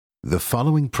The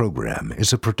following program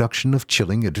is a production of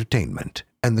Chilling Entertainment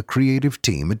and the creative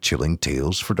team at Chilling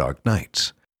Tales for Dark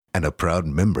Nights, and a proud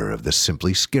member of the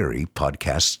Simply Scary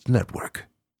Podcasts Network.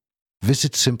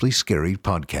 Visit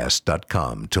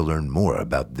simplyscarypodcast.com to learn more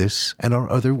about this and our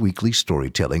other weekly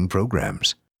storytelling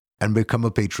programs, and become a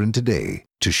patron today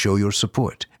to show your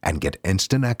support and get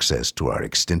instant access to our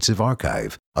extensive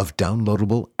archive of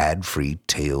downloadable ad-free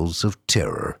tales of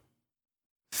terror.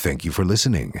 Thank you for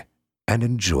listening, and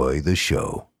enjoy the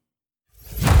show.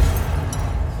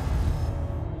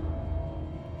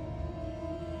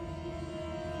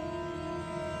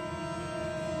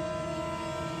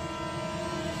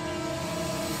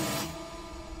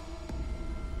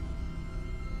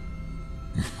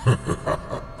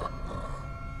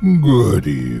 Good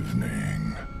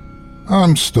evening.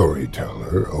 I'm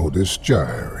storyteller Otis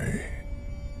Gyrie,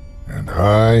 and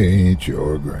I ain't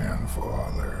your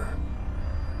grandfather.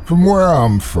 From where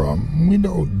I'm from, we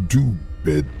don't do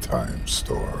bedtime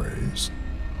stories.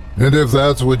 And if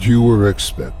that's what you were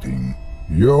expecting,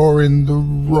 you're in the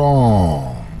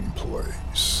wrong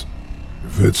place.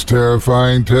 If it's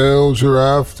terrifying tales you're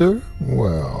after,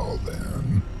 well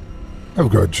then,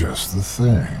 I've got just the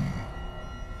thing.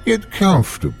 Get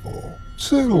comfortable,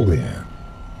 settle in,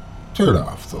 turn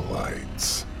off the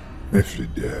lights, if you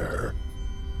dare.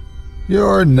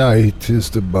 Your night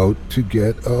is about to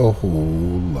get a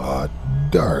whole lot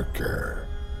darker.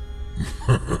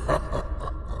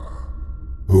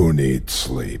 Who needs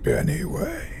sleep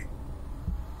anyway?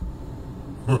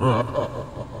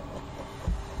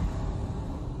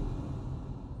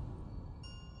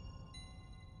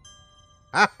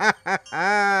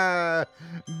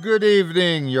 Good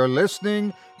evening. You're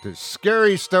listening to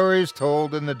Scary Stories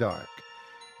Told in the Dark.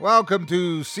 Welcome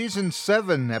to Season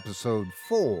 7, Episode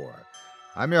 4.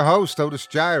 I'm your host, Otis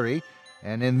Gyrie,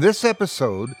 and in this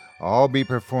episode, I'll be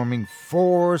performing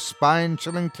 4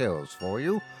 spine-chilling tales for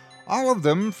you, all of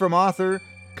them from author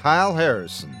Kyle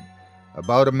Harrison,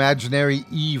 about imaginary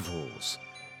evils,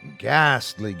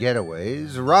 ghastly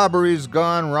getaways, robberies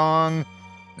gone wrong,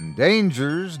 and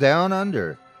dangers down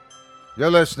under.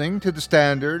 You're listening to the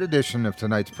standard edition of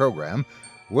tonight's program,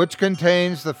 which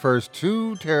contains the first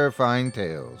 2 terrifying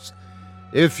tales.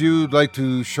 If you'd like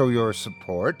to show your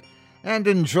support and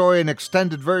enjoy an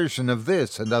extended version of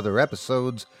this and other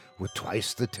episodes with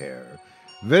twice the terror,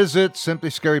 visit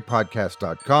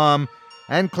simplyscarypodcast.com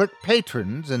and click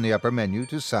Patrons in the upper menu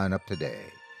to sign up today.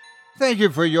 Thank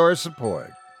you for your support.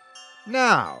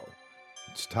 Now,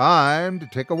 it's time to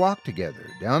take a walk together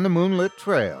down the moonlit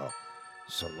trail.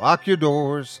 So lock your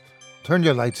doors, turn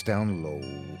your lights down low,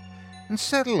 and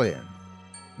settle in.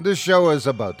 The show is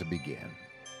about to begin.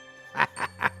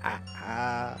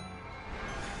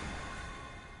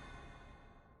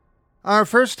 Our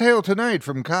first tale tonight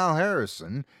from Kyle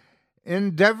Harrison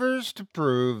endeavors to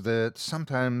prove that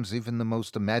sometimes even the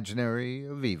most imaginary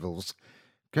of evils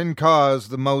can cause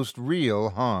the most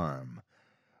real harm.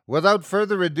 Without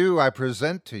further ado, I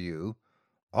present to you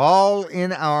All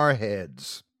in Our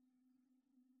Heads.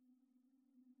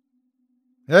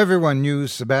 Everyone knew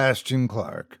Sebastian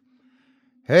Clarke.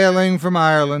 Hailing from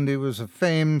Ireland, he was a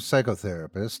famed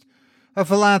psychotherapist, a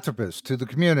philanthropist to the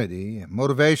community, a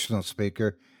motivational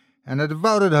speaker, and a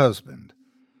devoted husband.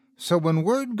 So when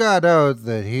word got out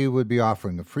that he would be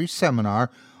offering a free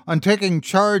seminar on taking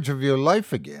charge of your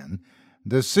life again,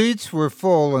 the seats were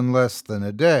full in less than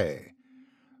a day.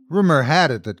 Rumor had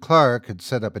it that Clarke had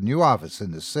set up a new office in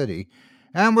the city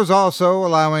and was also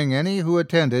allowing any who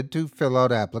attended to fill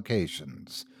out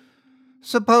applications.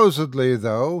 Supposedly,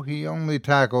 though, he only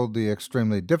tackled the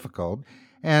extremely difficult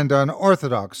and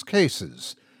unorthodox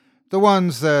cases, the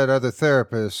ones that other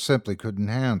therapists simply couldn't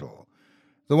handle,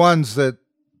 the ones that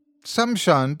some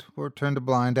shunned or turned a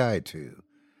blind eye to.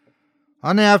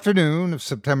 On the afternoon of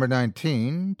September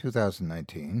 19,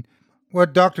 2019,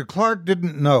 what Dr. Clarke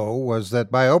didn't know was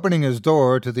that by opening his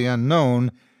door to the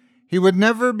unknown, he would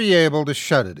never be able to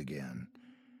shut it again.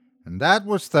 And that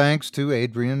was thanks to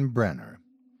Adrian Brenner.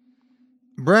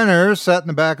 Brenner sat in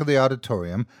the back of the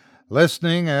auditorium,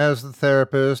 listening as the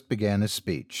therapist began his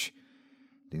speech.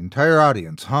 The entire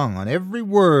audience hung on every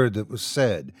word that was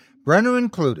said, Brenner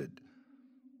included.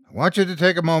 I want you to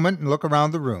take a moment and look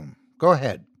around the room. Go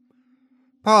ahead.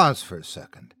 Pause for a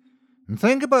second and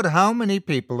think about how many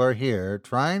people are here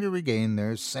trying to regain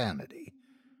their sanity.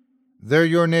 They're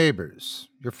your neighbors,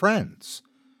 your friends,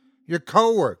 your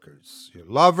co-workers, your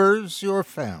lovers, your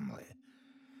family.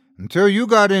 Until you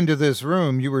got into this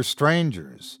room, you were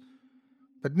strangers.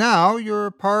 But now you're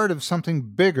a part of something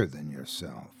bigger than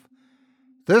yourself.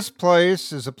 This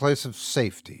place is a place of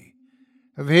safety,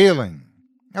 of healing,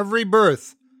 of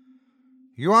rebirth.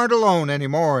 You aren't alone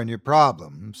anymore in your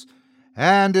problems,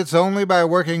 and it's only by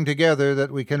working together that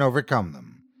we can overcome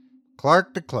them,"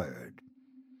 Clark declared.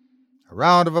 A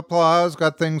round of applause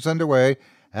got things underway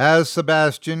as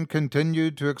Sebastian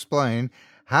continued to explain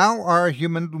how our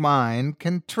human mind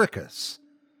can trick us.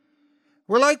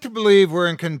 We like to believe we're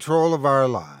in control of our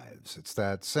lives. It's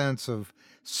that sense of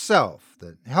self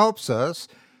that helps us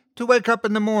to wake up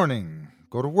in the morning,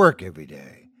 go to work every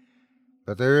day.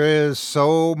 But there is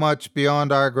so much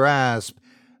beyond our grasp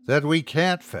that we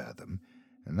can't fathom,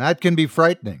 and that can be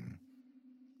frightening.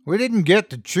 We didn't get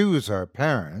to choose our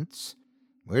parents.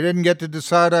 We didn't get to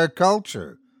decide our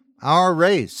culture, our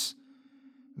race.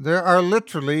 There are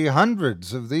literally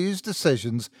hundreds of these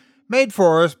decisions made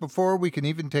for us before we can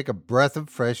even take a breath of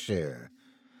fresh air.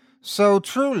 So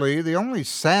truly, the only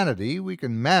sanity we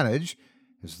can manage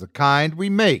is the kind we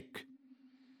make.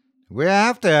 We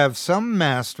have to have some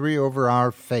mastery over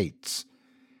our fates.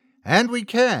 And we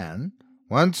can,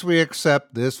 once we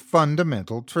accept this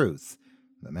fundamental truth,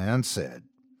 the man said.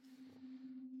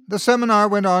 The seminar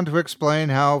went on to explain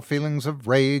how feelings of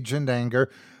rage and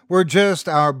anger were just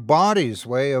our body's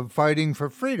way of fighting for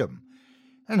freedom,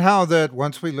 and how that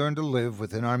once we learn to live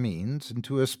within our means and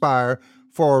to aspire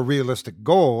for realistic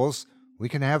goals, we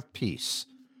can have peace.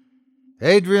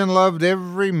 Adrian loved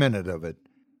every minute of it,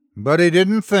 but he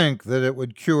didn't think that it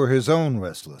would cure his own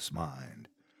restless mind.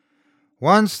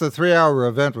 Once the 3-hour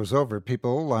event was over,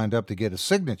 people lined up to get a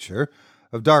signature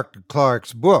of Dr.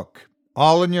 Clark's book,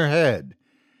 All in Your Head,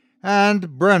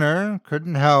 and Brenner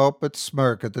couldn't help but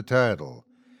smirk at the title.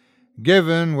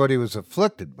 Given what he was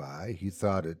afflicted by, he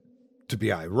thought it to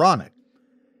be ironic.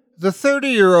 The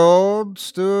 30-year-old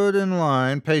stood in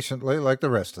line patiently like the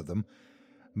rest of them,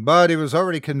 but he was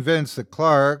already convinced that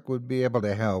Clark would be able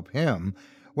to help him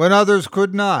when others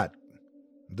could not.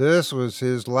 This was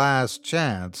his last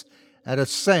chance at a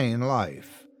sane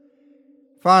life.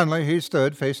 Finally, he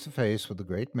stood face to face with the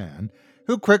great man,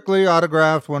 who quickly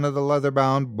autographed one of the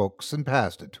leather-bound books and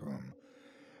passed it to him.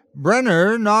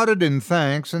 Brenner nodded in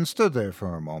thanks and stood there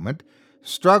for a moment,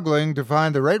 struggling to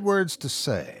find the right words to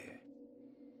say.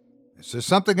 "Is there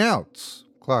something else?"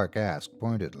 Clark asked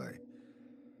pointedly.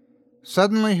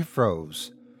 Suddenly he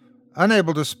froze.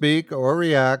 Unable to speak or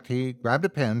react, he grabbed a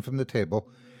pen from the table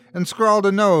and scrawled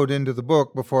a note into the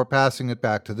book before passing it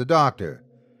back to the doctor.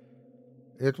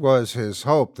 It was his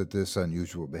hope that this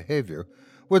unusual behavior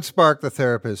would spark the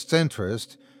therapist's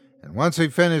interest, and once he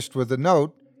finished with the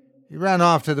note, he ran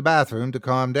off to the bathroom to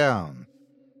calm down.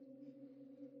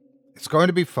 "It's going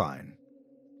to be fine.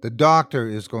 The doctor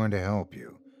is going to help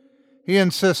you," he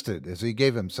insisted as he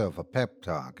gave himself a pep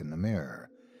talk in the mirror.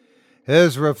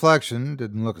 His reflection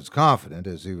didn't look as confident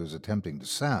as he was attempting to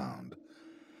sound.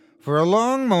 For a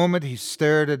long moment he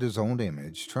stared at his own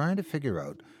image, trying to figure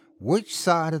out which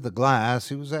side of the glass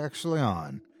he was actually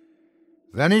on.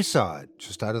 Then he saw it,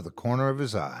 just out of the corner of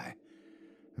his eye.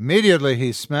 Immediately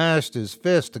he smashed his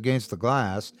fist against the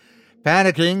glass,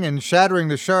 panicking and shattering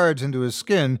the shards into his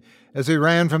skin as he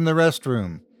ran from the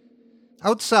restroom.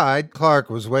 Outside, Clark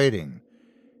was waiting.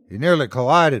 He nearly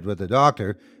collided with the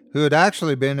doctor, who had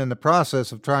actually been in the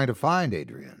process of trying to find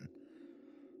Adrian.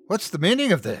 "What's the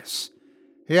meaning of this?"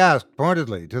 he asked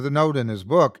pointedly to the note in his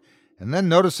book, and then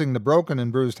noticing the broken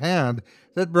and bruised hand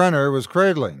that Brenner was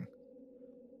cradling.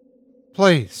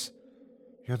 "Please,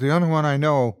 you're the only one I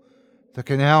know that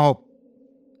can help,"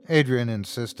 Adrian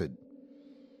insisted.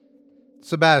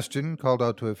 Sebastian called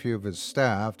out to a few of his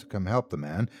staff to come help the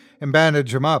man and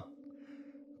bandage him up.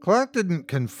 Clark didn't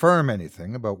confirm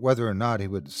anything about whether or not he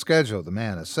would schedule the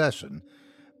man a session,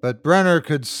 but Brenner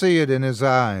could see it in his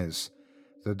eyes.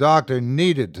 The doctor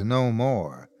needed to know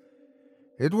more.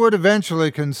 It would eventually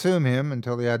consume him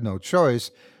until he had no choice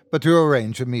but to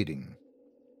arrange a meeting.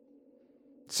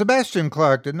 Sebastian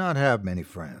Clark did not have many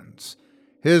friends.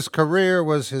 His career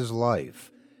was his life.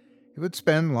 He would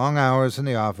spend long hours in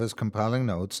the office compiling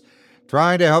notes,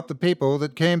 trying to help the people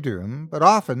that came to him, but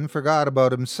often forgot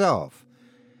about himself.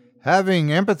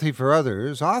 Having empathy for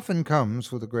others often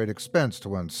comes with a great expense to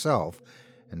oneself,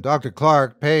 and Dr.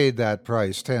 Clark paid that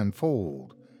price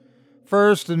tenfold.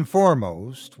 First and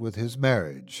foremost, with his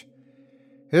marriage.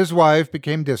 His wife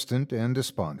became distant and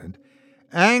despondent,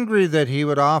 angry that he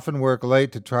would often work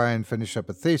late to try and finish up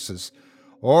a thesis,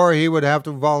 or he would have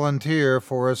to volunteer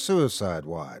for a suicide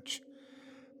watch.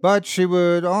 But she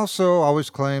would also always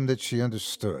claim that she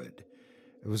understood.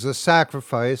 It was a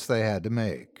sacrifice they had to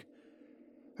make.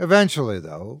 Eventually,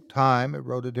 though, time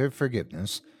eroded her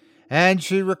forgiveness, and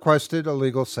she requested a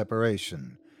legal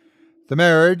separation. The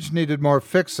marriage needed more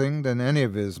fixing than any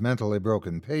of his mentally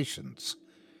broken patients.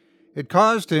 It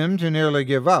caused him to nearly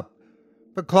give up,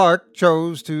 But Clark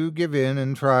chose to give in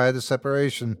and try the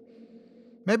separation.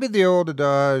 Maybe the old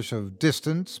adage of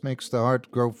distance makes the heart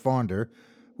grow fonder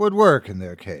would work in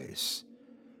their case.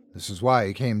 This is why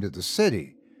he came to the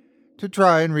city, to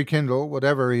try and rekindle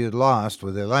whatever he had lost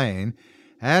with Elaine,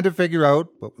 and to figure out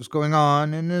what was going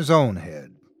on in his own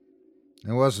head.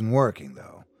 It wasn't working,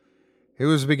 though. He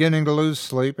was beginning to lose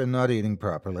sleep and not eating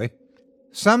properly.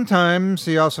 Sometimes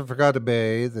he also forgot to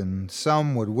bathe, and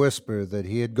some would whisper that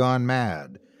he had gone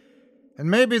mad.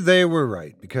 And maybe they were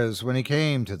right, because when he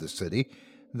came to the city,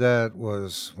 that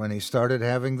was when he started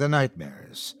having the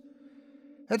nightmares.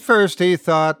 At first he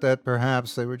thought that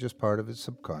perhaps they were just part of his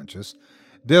subconscious,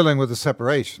 dealing with the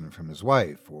separation from his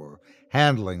wife or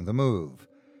handling the move.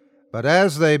 But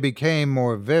as they became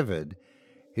more vivid,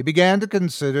 he began to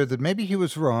consider that maybe he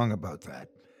was wrong about that.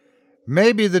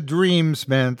 Maybe the dreams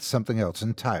meant something else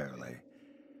entirely.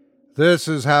 This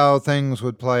is how things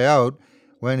would play out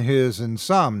when his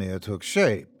insomnia took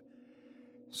shape.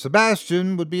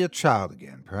 Sebastian would be a child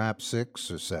again, perhaps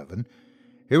 6 or 7.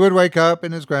 He would wake up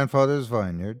in his grandfather's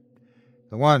vineyard,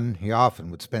 the one he often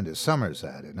would spend his summers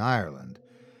at in Ireland.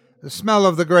 The smell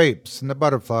of the grapes and the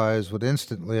butterflies would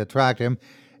instantly attract him,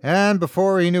 and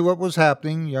before he knew what was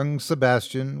happening, young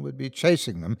Sebastian would be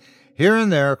chasing them here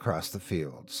and there across the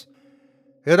fields.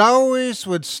 It always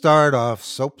would start off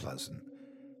so pleasant,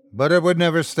 but it would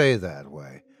never stay that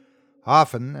way.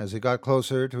 Often, as he got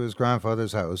closer to his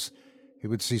grandfather's house, he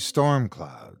would see storm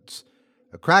clouds.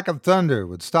 A crack of thunder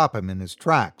would stop him in his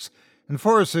tracks and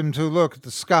force him to look at the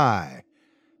sky.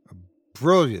 A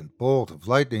brilliant bolt of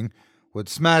lightning would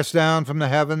smash down from the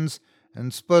heavens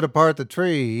and split apart the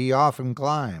tree he often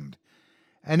climbed.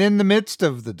 And in the midst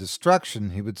of the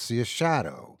destruction he would see a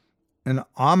shadow, an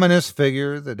ominous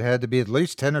figure that had to be at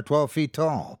least 10 or 12 feet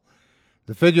tall.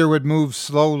 The figure would move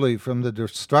slowly from the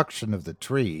destruction of the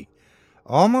tree,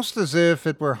 almost as if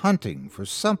it were hunting for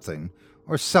something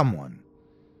or someone.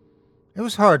 It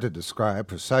was hard to describe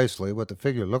precisely what the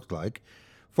figure looked like,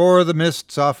 for the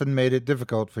mists often made it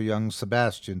difficult for young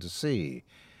Sebastian to see.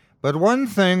 But one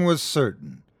thing was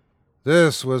certain.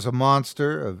 This was a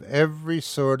monster of every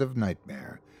sort of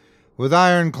nightmare, with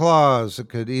iron claws that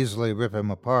could easily rip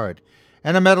him apart,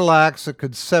 and a metal axe that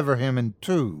could sever him in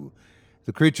two.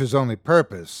 The creature's only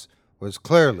purpose was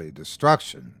clearly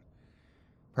destruction.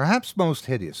 Perhaps most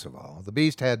hideous of all, the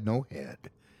beast had no head,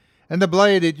 and the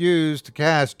blade it used to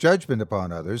cast judgment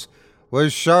upon others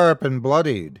was sharp and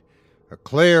bloodied, a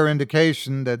clear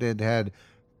indication that it had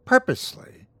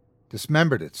purposely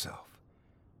dismembered itself.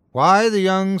 Why, the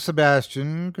young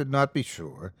Sebastian could not be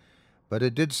sure, but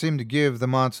it did seem to give the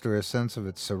monster a sense of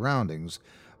its surroundings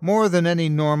more than any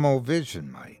normal vision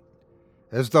might,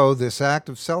 as though this act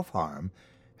of self-harm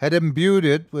had imbued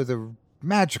it with a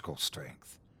magical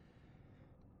strength.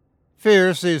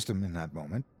 Fear seized him in that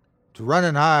moment. To run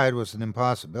and hide was an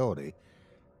impossibility,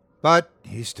 but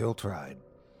he still tried.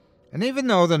 And even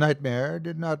though the nightmare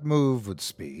did not move with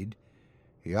speed,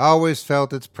 he always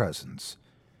felt its presence.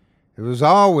 It was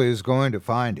always going to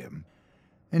find him,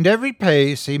 and every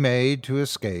pace he made to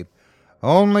escape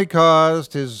only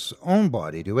caused his own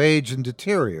body to age and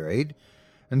deteriorate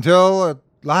until at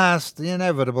last the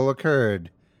inevitable occurred.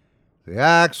 The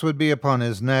axe would be upon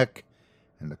his neck,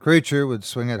 and the creature would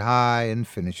swing it high and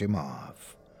finish him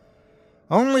off.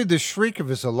 Only the shriek of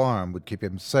his alarm would keep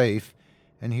him safe,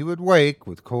 and he would wake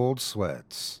with cold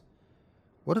sweats.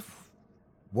 What if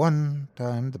one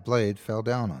time the blade fell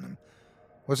down on him?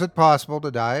 Was it possible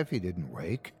to die if he didn't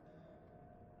wake?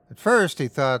 At first he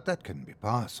thought that couldn't be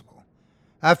possible.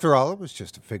 After all, it was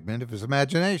just a figment of his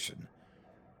imagination.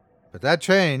 But that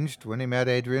changed when he met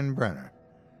Adrian Brenner.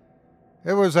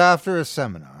 It was after a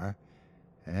seminar,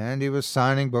 and he was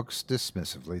signing books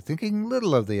dismissively, thinking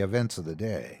little of the events of the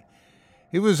day.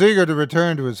 He was eager to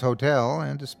return to his hotel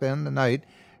and to spend the night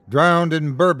drowned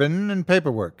in bourbon and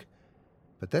paperwork.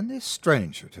 But then this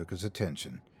stranger took his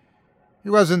attention. He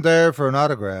wasn't there for an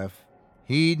autograph.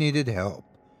 He needed help.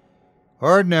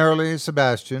 Ordinarily,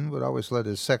 Sebastian would always let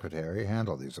his secretary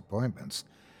handle these appointments,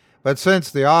 but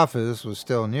since the office was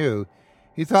still new,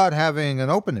 he thought having an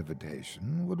open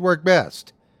invitation would work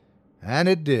best. And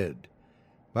it did.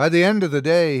 By the end of the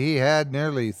day, he had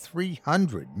nearly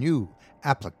 300 new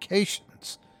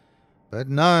applications, but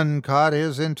none caught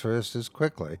his interest as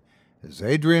quickly as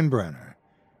Adrian Brenner.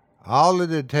 All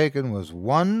it had taken was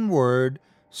one word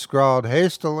scrawled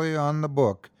hastily on the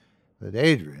book that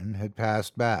Adrian had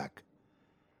passed back.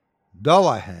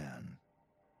 Dullahan.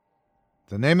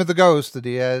 The name of the ghost that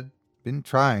he had been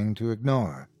trying to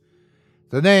ignore.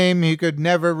 The name he could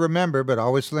never remember but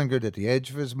always lingered at the edge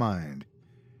of his mind.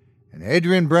 And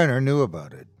Adrian Brenner knew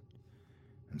about it.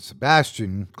 And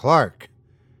Sebastian Clark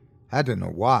Had to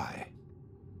know why.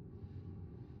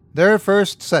 Their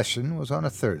first session was on a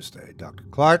Thursday. Dr.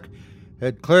 Clark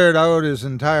had cleared out his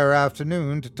entire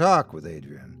afternoon to talk with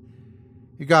Adrian.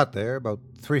 He got there about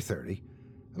 3:30,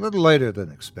 a little later than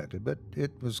expected, but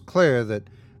it was clear that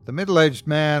the middle-aged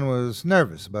man was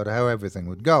nervous about how everything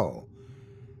would go.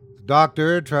 The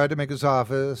doctor tried to make his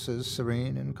office as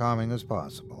serene and calming as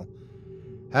possible.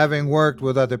 Having worked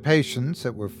with other patients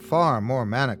that were far more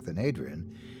manic than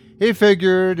Adrian, he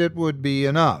figured it would be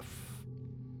enough.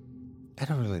 I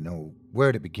don't really know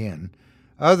where to begin,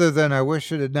 other than I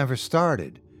wish it had never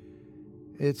started.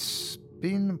 It's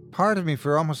been part of me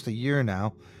for almost a year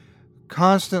now,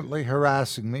 constantly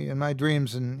harassing me in my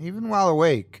dreams and even while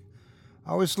awake,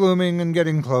 always looming and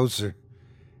getting closer.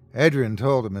 Adrian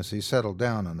told him as he settled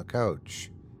down on the couch.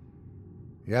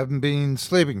 "You haven't been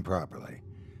sleeping properly."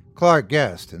 Clark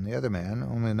guessed, and the other man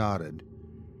only nodded.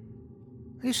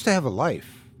 "I used to have a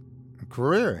life, a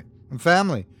career, and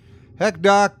family. Heck,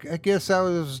 Doc, I guess I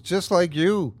was just like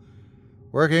you,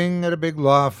 working at a big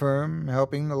law firm,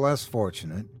 helping the less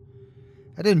fortunate.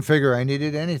 I didn't figure I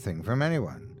needed anything from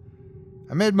anyone.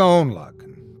 I made my own luck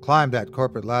and climbed that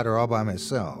corporate ladder all by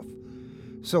myself.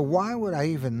 So why would I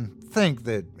even think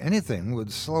that anything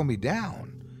would slow me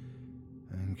down?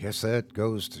 I guess that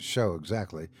goes to show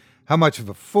exactly how much of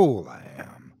a fool I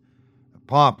am. A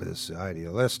pompous,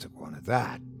 idealistic one at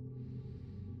that."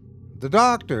 The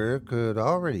doctor could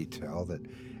already tell that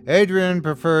Adrian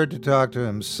preferred to talk to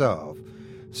himself,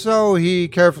 so he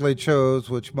carefully chose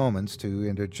which moments to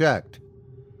interject.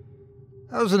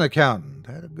 "I was an accountant,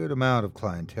 had a good amount of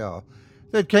clientele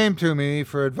that came to me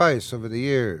for advice over the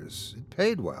years. It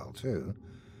paid well, too.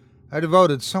 I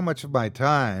devoted so much of my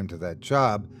time to that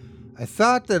job, I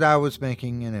thought that I was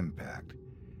making an impact.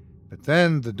 But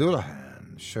then the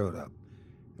Dullahan showed up,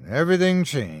 and everything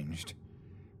changed,"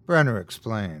 Brenner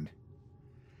explained.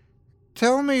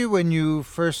 "Tell me when you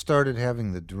first started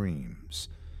having the dreams,"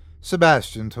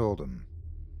 Sebastian told him.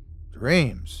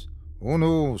 "Dreams? Oh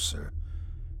no, sir.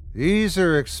 These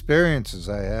are experiences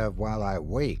I have while I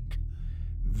wake.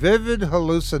 Vivid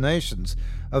hallucinations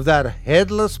of that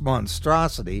headless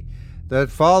monstrosity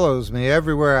that follows me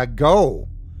everywhere I go,"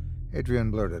 Adrian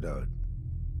blurted out.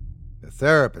 The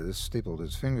therapist stapled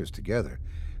his fingers together,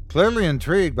 clearly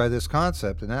intrigued by this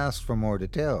concept, and asked for more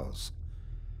details.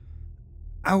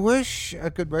 "I wish I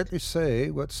could rightly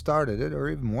say what started it or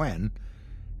even when.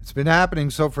 It's been happening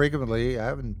so frequently I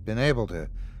haven't been able to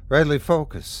rightly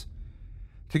focus.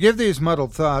 To give these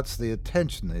muddled thoughts the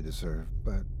attention they deserve,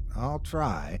 but I'll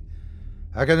try.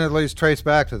 I can at least trace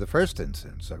back to the first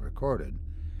instance I recorded,"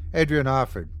 Adrian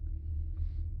offered.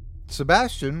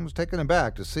 Sebastian was taken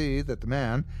aback to see that the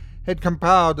man had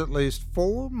compiled at least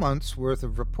 4 months' worth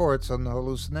of reports on the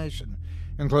hallucination,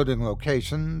 including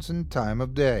locations and time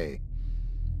of day.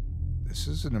 "This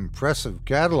is an impressive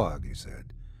catalog," he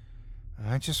said.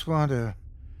 "I just want to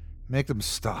make them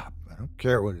stop. I don't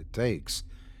care what it takes.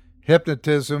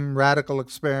 Hypnotism, radical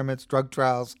experiments, drug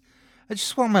trials. I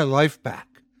just want my life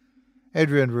back,"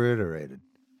 Adrian reiterated.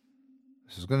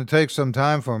 "This is going to take some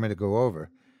time for me to go over.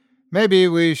 Maybe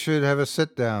we should have a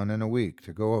sit-down in a week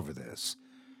to go over this,"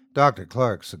 Dr.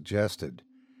 Clark suggested.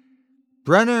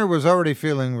 Brenner was already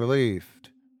feeling relieved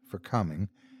for coming,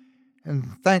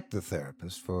 and thanked the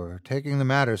therapist for taking the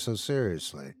matter so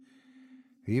seriously.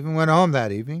 He even went home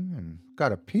that evening and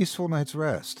got a peaceful night's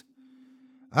rest,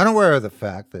 unaware of the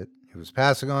fact that he was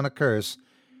passing on a curse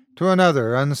to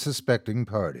another unsuspecting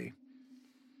party.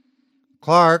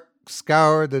 Clark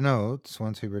scoured the notes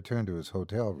once he returned to his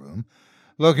hotel room,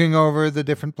 looking over the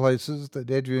different places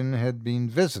that Adrian had been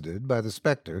visited by the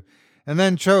specter, and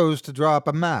then chose to draw up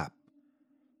a map.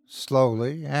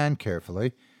 Slowly and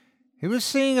carefully, he was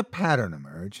seeing a pattern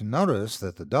emerge and noticed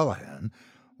that the Dullahan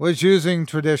was using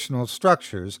traditional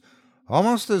structures,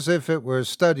 almost as if it were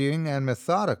studying and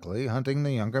methodically hunting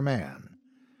the younger man.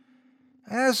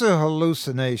 As a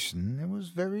hallucination, it was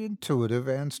very intuitive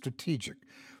and strategic,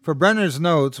 for Brenner's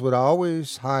notes would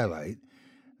always highlight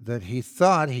that he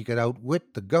thought he could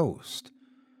outwit the ghost,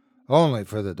 only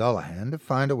for the Dullahan to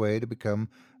find a way to become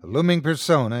a looming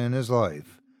persona in his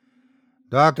life.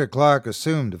 Dr. Clark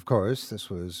assumed, of course, this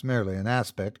was merely an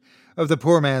aspect of the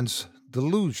poor man's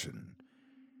delusion.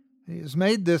 He has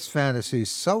made this fantasy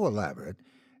so elaborate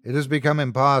it has become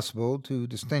impossible to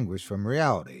distinguish from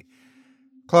reality,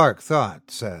 Clark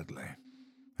thought sadly.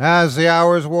 As the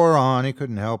hours wore on, he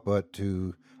couldn't help but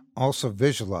to also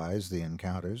visualize the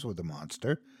encounters with the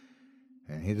monster,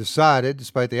 and he decided,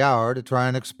 despite the hour, to try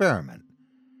an experiment.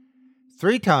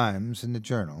 3 times in the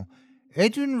journal,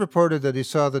 Adrian reported that he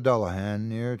saw the Dullahan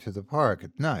near to the park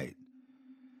at night.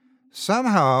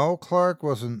 Somehow, Clark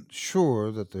wasn't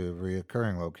sure that the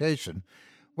reoccurring location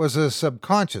was a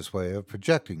subconscious way of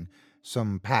projecting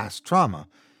some past trauma,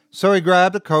 so he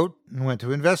grabbed a coat and went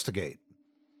to investigate.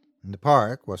 The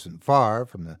park wasn't far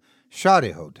from the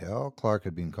shoddy hotel Clark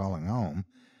had been calling home,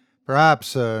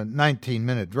 perhaps a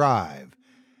 19-minute drive.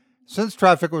 Since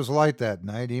traffic was light that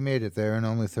night, he made it there in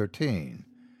only 13.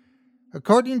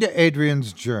 According to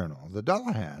Adrian's journal, the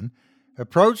Dullahan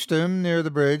approached him near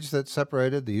the bridge that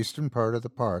separated the eastern part of the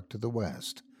park to the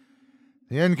west.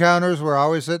 The encounters were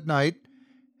always at night,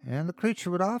 and the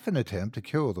creature would often attempt to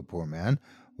kill the poor man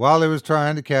while he was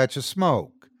trying to catch a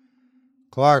smoke.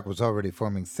 Clark was already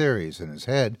forming theories in his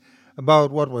head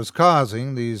about what was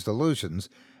causing these delusions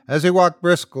as he walked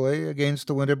briskly against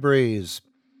the winter breeze.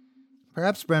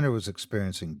 Perhaps Brenner was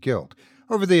experiencing guilt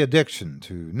over the addiction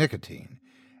to nicotine,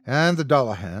 and the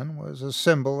Dullahan was a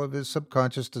symbol of his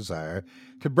subconscious desire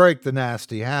to break the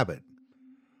nasty habit.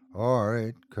 Or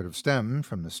it could have stemmed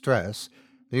from the stress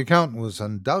the accountant was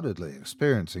undoubtedly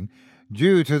experiencing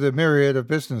due to the myriad of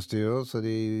business deals that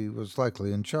he was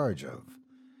likely in charge of.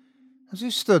 As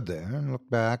he stood there and looked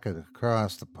back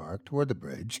across the park toward the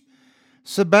bridge,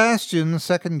 Sebastian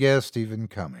second-guessed even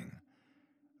coming.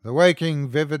 The waking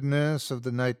vividness of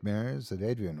the nightmares that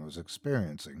Adrian was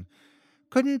experiencing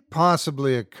couldn't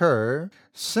possibly occur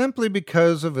simply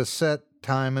because of a set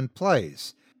time and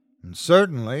place, and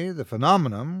certainly the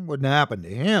phenomenon wouldn't happen to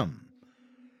him.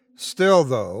 Still,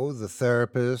 though, the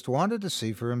therapist wanted to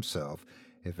see for himself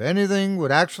if anything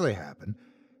would actually happen,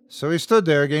 so he stood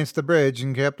there against the bridge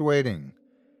and kept waiting.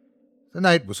 The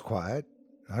night was quiet.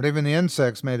 Not even the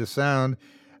insects made a sound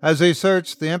as he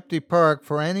searched the empty park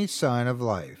for any sign of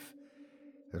life.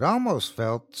 It almost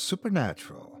felt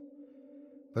supernatural.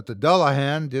 But the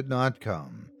Dullahan did not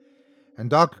come, and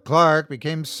Dr. Clark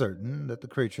became certain that the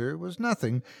creature was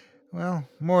nothing,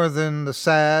 more than the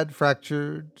sad,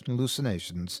 fractured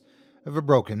hallucinations of a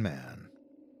broken man.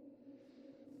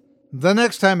 The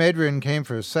next time Adrian came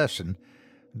for a session,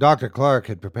 Dr. Clark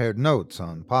had prepared notes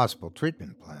on possible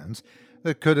treatment plans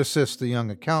that could assist the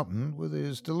young accountant with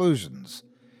his delusions.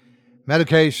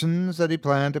 Medications that he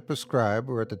planned to prescribe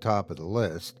were at the top of the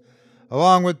list,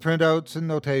 along with printouts and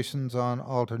notations on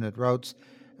alternate routes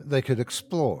they could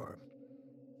explore.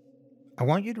 I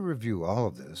want you to review all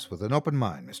of this with an open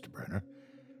mind, Mr. Brenner.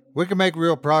 We can make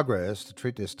real progress to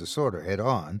treat this disorder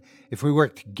head-on if we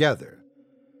work together.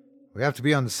 We have to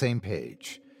be on the same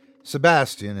page.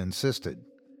 Sebastian insisted.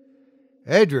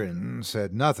 Adrian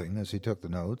said nothing as he took the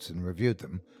notes and reviewed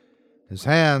them. His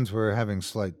hands were having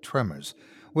slight tremors,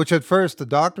 which at first the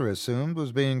doctor assumed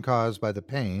was being caused by the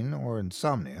pain or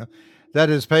insomnia that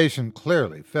his patient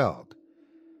clearly felt.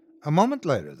 A moment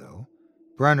later, though,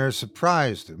 Brenner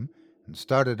surprised him and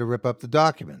started to rip up the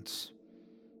documents.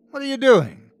 "What are you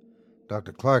doing?"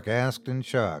 Dr. Clark asked in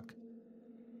shock.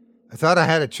 "I thought I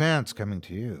had a chance coming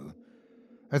to you.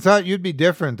 I thought you'd be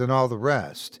different than all the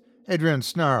rest," Adrian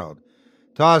snarled,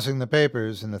 tossing the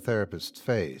papers in the therapist's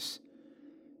face.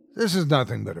 "This is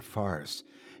nothing but a farce.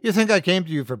 You think I came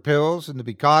to you for pills and to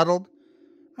be coddled?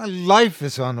 My life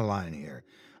is on the line here.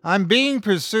 I'm being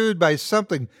pursued by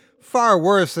something far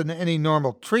worse than any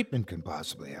normal treatment can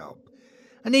possibly help.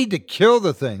 I need to kill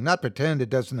the thing, not pretend it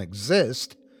doesn't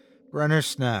exist." Brenner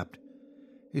snapped.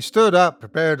 He stood up,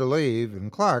 prepared to leave,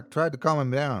 and Clark tried to calm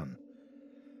him down.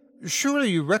 "Surely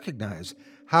you recognize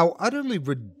how utterly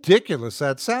ridiculous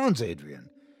that sounds, Adrian.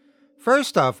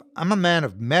 First off, I'm a man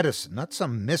of medicine, not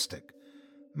some mystic.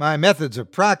 My methods are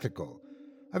practical.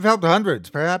 I've helped hundreds,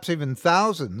 perhaps even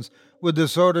thousands, with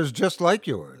disorders just like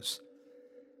yours.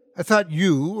 I thought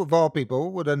you, of all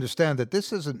people, would understand that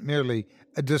this isn't merely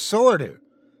a disorder."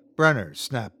 Brenner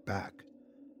snapped back.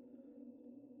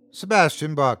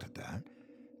 Sebastian balked at that,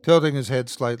 tilting his head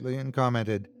slightly, and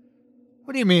commented,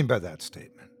 "What do you mean by that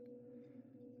statement?"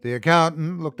 The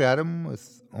accountant looked at him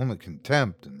with only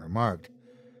contempt and remarked,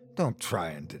 "Don't try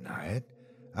and deny it.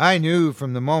 I knew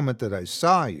from the moment that I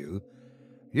saw you.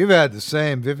 You've had the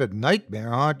same vivid nightmare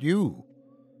haunt you."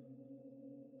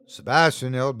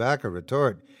 Sebastian held back a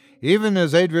retort, even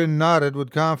as Adrian nodded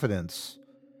with confidence.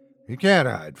 "You can't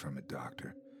hide from it,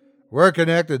 Doctor. We're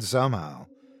connected somehow.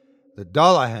 The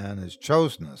Dullahan has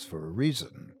chosen us for a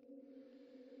reason."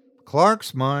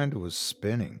 Clark's mind was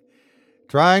spinning,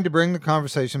 trying to bring the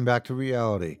conversation back to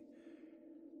reality.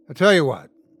 "I tell you what,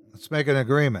 let's make an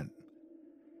agreement.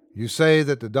 You say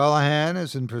that the Dullahan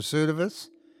is in pursuit of us?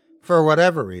 For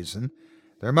whatever reason,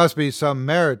 there must be some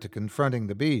merit to confronting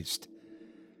the beast.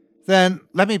 Then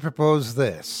let me propose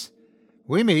this.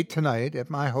 We meet tonight at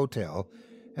my hotel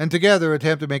and together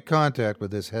attempt to make contact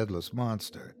with this headless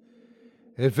monster.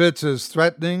 If it's as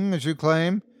threatening as you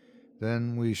claim,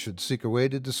 Then we should seek a way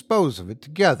to dispose of it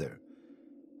together.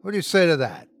 What do you say to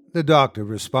that?" the doctor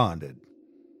responded.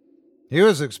 He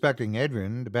was expecting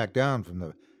Adrian to back down from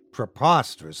the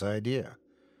preposterous idea.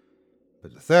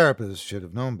 But the therapist should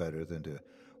have known better than to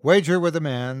wager with a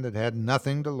man that had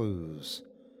nothing to lose.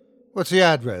 "What's the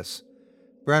address?"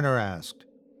 Brenner asked.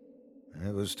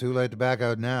 It was too late to back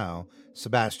out now,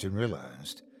 Sebastian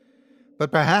realized.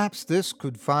 But perhaps this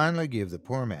could finally give the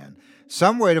poor man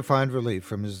some way to find relief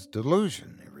from his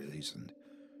delusion, he reasoned.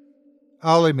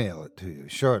 "I'll email it to you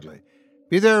shortly.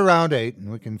 Be there around 8 and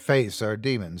we can face our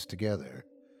demons together."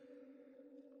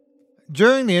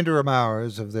 During the interim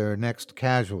hours of their next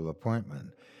casual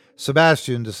appointment,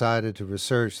 Sebastian decided to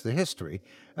research the history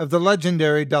of the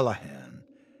legendary Dullahan.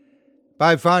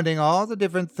 By finding all the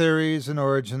different theories and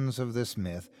origins of this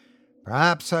myth,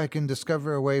 perhaps I can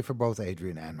discover a way for both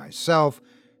Adrian and myself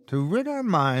to rid our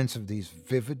minds of these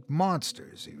vivid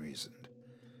monsters, he reasoned.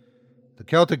 The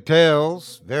Celtic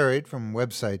tales varied from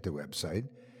website to website,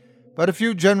 but a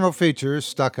few general features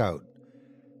stuck out.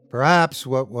 Perhaps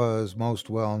what was most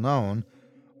well known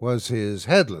was his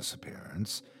headless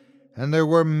appearance, and there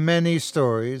were many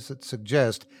stories that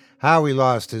suggest how he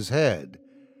lost his head,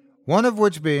 one of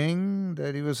which being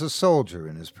that he was a soldier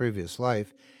in his previous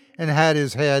life and had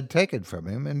his head taken from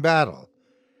him in battle.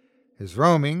 His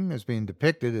roaming is being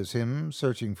depicted as him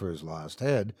searching for his lost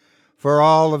head for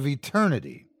all of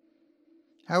eternity.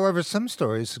 However, some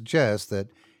stories suggest that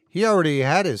he already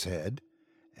had his head,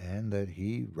 and that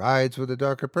he rides with a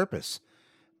darker purpose,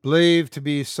 believed to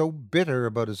be so bitter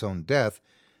about his own death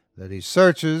that he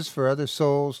searches for other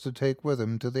souls to take with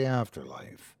him to the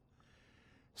afterlife.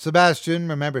 Sebastian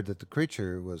remembered that the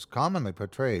creature was commonly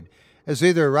portrayed as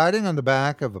either riding on the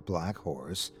back of a black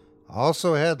horse,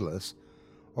 also headless,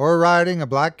 or riding a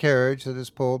black carriage that is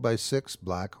pulled by 6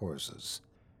 black horses.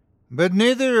 But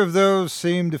neither of those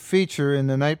seemed to feature in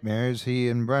the nightmares he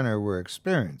and Brenner were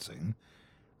experiencing,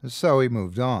 so he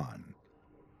moved on.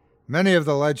 Many of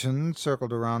the legends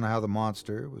circled around how the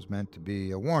monster was meant to be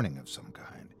a warning of some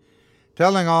kind,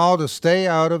 telling all to stay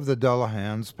out of the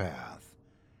Dullahan's path.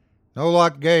 No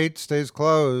locked gate stays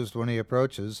closed when he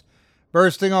approaches,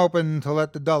 bursting open to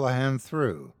let the Dullahan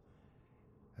through.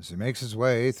 As he makes his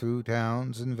way through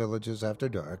towns and villages after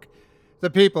dark, the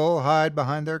people hide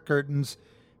behind their curtains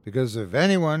because if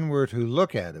anyone were to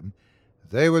look at him,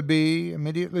 they would be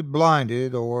immediately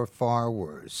blinded or far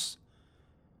worse.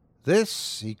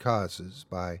 This he causes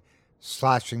by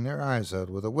slashing their eyes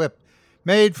out with a whip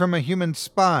made from a human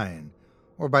spine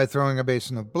or by throwing a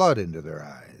basin of blood into their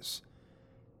eyes.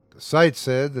 The site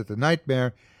said that the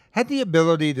nightmare had the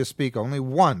ability to speak only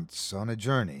once on a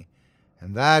journey,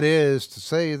 and that is to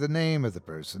say the name of the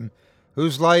person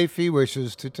whose life he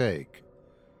wishes to take.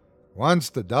 Once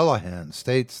the Dullahan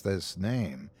states this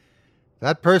name,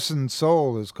 that person's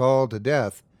soul is called to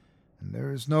death, and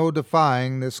there is no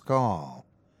defying this call.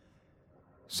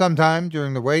 Sometime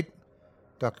during the wait,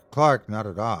 Dr. Clark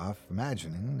nodded off,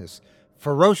 imagining this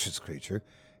ferocious creature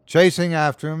chasing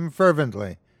after him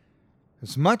fervently.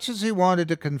 As much as he wanted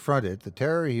to confront it, the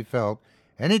terror he felt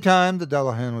any time the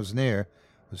Dullahan was near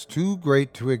was too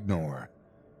great to ignore.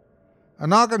 A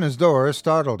knock on his door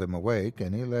startled him awake,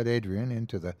 and he led Adrian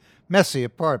into the messy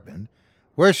apartment,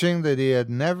 wishing that he had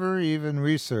never even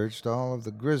researched all of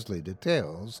the grisly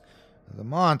details of the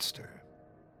monster.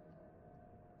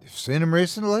 "You've seen him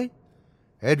recently?"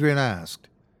 Adrian asked.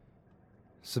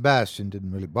 Sebastian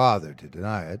didn't really bother to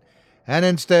deny it, and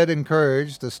instead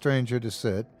encouraged the stranger to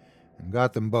sit and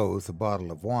got them both a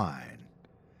bottle of wine.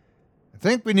 "I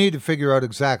think we need to figure out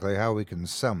exactly how we can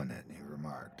summon it," he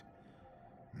remarked.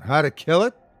 "And how to kill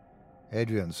it?"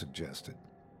 Adrian suggested.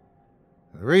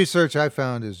 "The research I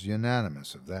found is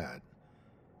unanimous of that.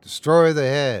 Destroy the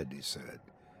head," he said,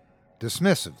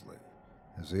 dismissively,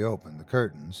 as he opened the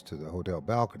curtains to the hotel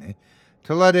balcony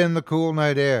to let in the cool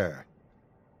night air.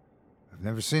 "I've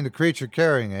never seen a creature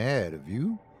carrying a head, have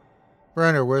you?"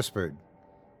 Brenner whispered.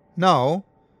 "No,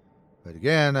 but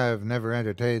again, I've never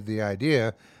entertained the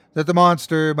idea that the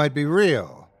monster might be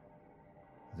real."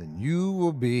 "Then you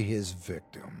will be his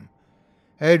victim,"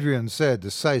 Adrian said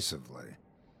decisively.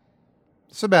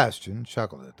 Sebastian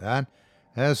chuckled at that,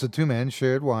 as the two men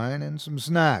shared wine and some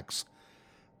snacks.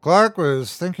 Clark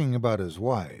was thinking about his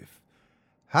wife,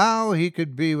 how he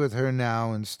could be with her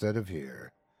now instead of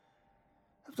here.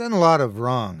 "I've done a lot of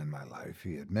wrong in my life,"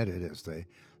 he admitted as they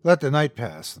let the night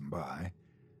pass them by.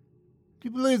 "Do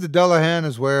you believe the Dullahan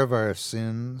is aware of our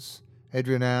sins?"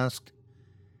 Adrian asked.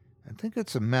 "I think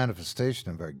it's a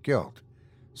manifestation of our guilt,"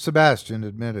 Sebastian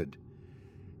admitted.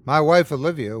 "My wife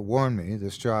Olivia warned me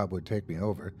this job would take me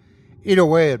over, eat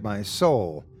away at my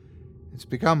soul, It's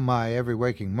become my every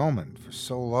waking moment for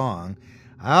so long,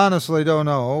 I honestly don't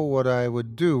know what I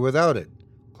would do without it,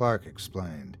 Clark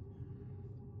explained.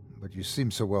 But you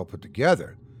seem so well put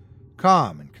together,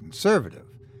 calm and conservative,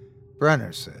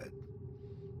 Brenner said.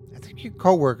 I think your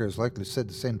co-workers likely said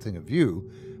the same thing of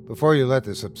you before you let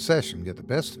this obsession get the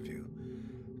best of you,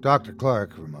 Dr.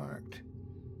 Clark remarked.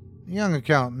 The young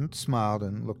accountant smiled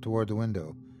and looked toward the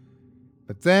window,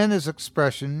 but then his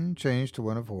expression changed to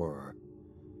one of horror.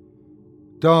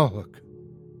 Don't look.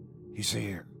 He's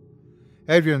here,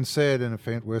 Adrian said in a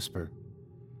faint whisper.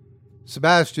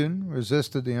 Sebastian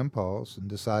resisted the impulse and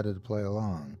decided to play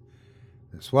along.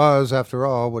 This was, after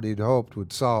all, what he'd hoped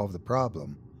would solve the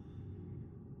problem.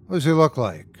 What does he look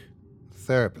like? The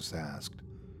therapist asked.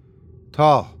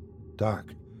 Tall,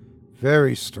 dark,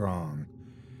 very strong.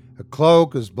 A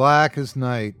cloak as black as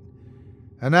night.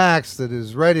 An axe that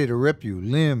is ready to rip you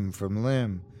limb from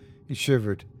limb. He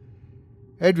shivered.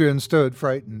 Adrian stood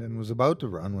frightened and was about to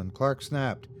run when Clark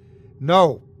snapped.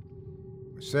 No!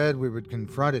 We said we would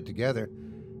confront it together,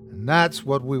 and that's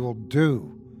what we will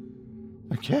do.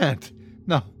 I can't.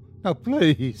 No,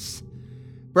 please,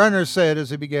 Brenner said as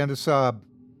he began to sob.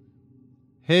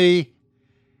 He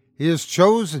has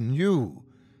chosen you,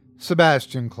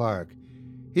 Sebastian Clark.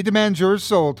 He demands your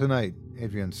soul tonight,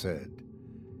 Adrian said.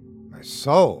 My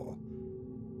soul?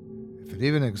 If it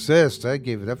even exists, I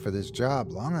gave it up for this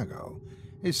job long ago,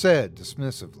 he said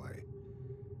dismissively.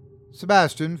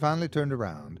 Sebastian finally turned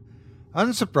around,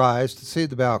 unsurprised to see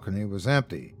the balcony was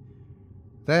empty.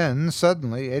 Then,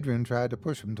 suddenly, Adrian tried to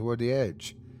push him toward the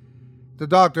edge. The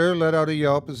doctor let out a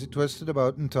yelp as he twisted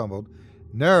about and tumbled,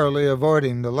 narrowly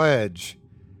avoiding the ledge.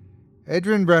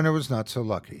 Adrian Brenner was not so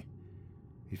lucky.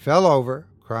 He fell over,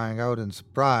 crying out in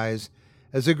surprise,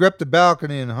 as he gripped the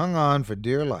balcony and hung on for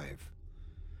dear life.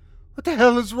 What the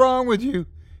hell is wrong with you?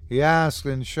 He asked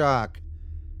in shock.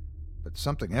 But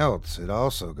something else had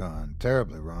also gone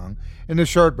terribly wrong in a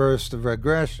short burst of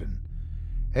regression.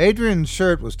 Adrian's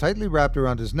shirt was tightly wrapped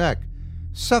around his neck,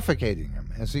 suffocating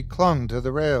him as he clung to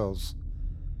the rails.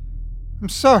 I'm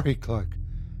sorry, Clark.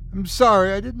 I'm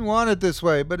sorry. I didn't want it this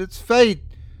way, but it's fate.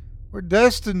 We're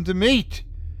destined to meet.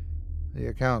 The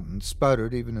accountant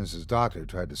sputtered even as his doctor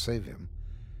tried to save him.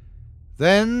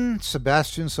 Then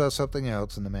Sebastian saw something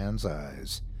else in the man's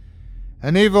eyes.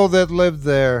 An evil that lived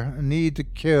there, a need to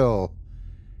kill,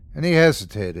 and he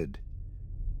hesitated.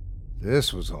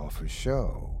 This was all for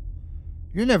show.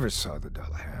 You never saw the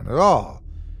Dullahan at all.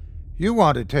 You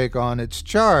want to take on its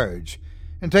charge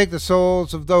and take the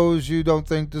souls of those you don't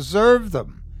think deserve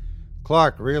them,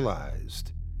 Clark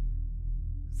realized.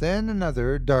 Then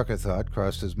another, darker thought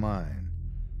crossed his mind.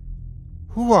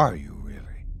 Who are you,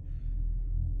 really?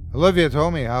 Olivia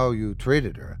told me how you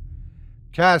treated her,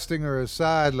 casting her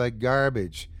aside like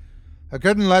garbage. I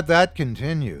couldn't let that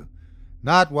continue,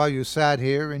 not while you sat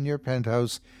here in your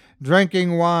penthouse,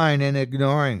 drinking wine and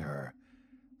ignoring her,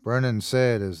 Brennan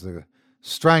said as the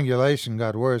strangulation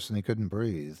got worse and he couldn't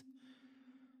breathe.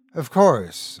 Of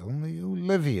course, only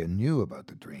Olivia knew about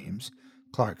the dreams,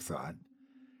 Clark thought.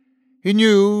 He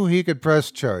knew he could press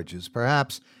charges,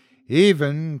 perhaps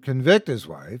even convict his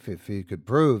wife if he could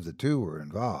prove the two were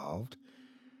involved.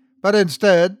 But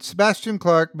instead, Sebastian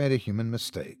Clark made a human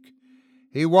mistake.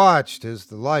 He watched as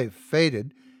the life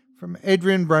faded from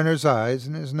Adrian Brenner's eyes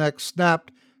and his neck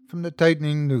snapped from the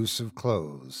tightening noose of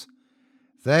clothes.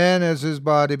 Then, as his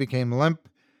body became limp,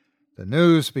 the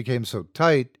noose became so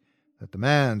tight that the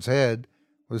man's head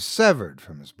was severed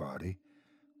from his body,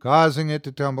 causing it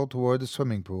to tumble toward the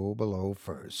swimming pool below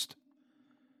first.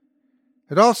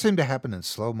 It all seemed to happen in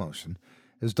slow motion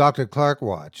as Dr. Clark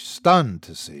watched, stunned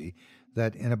to see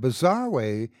that in a bizarre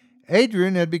way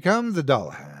Adrian had become the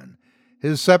Dullahan,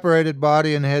 his separated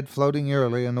body and head floating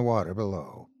eerily in the water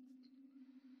below.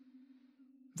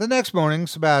 The next morning,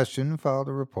 Sebastian filed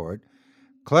a report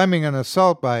claiming an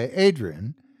assault by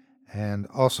Adrian and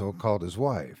also called his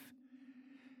wife.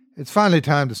 It's finally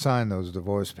time to sign those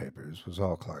divorce papers, was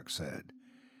all Clark said.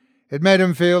 It made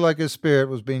him feel like his spirit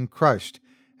was being crushed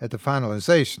at the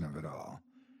finalization of it all.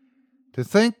 To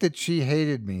think that she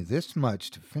hated me this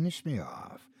much to finish me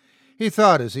off, he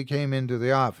thought as he came into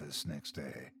the office next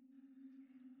day.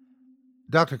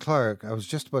 Dr. Clark, I was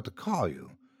just about to call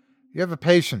you. You have a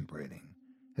patient waiting,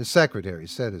 his secretary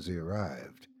said as he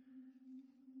arrived.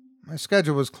 My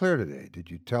schedule was clear today.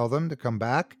 Did you tell them to come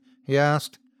back? He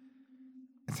asked.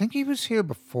 I think he was here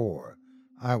before.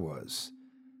 I was.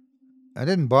 I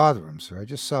didn't bother him, sir. I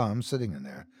just saw him sitting in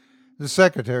there, the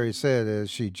secretary said as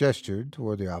she gestured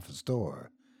toward the office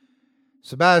door.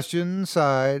 Sebastian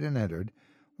sighed and entered,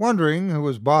 wondering who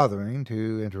was bothering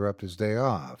to interrupt his day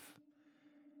off.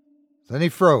 Then he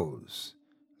froze,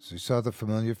 as he saw the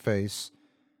familiar face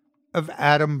of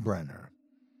Adam Brenner.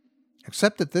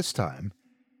 Except that this time,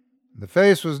 the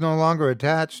face was no longer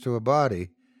attached to a body,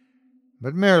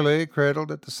 but merely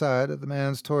cradled at the side of the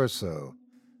man's torso.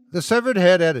 The severed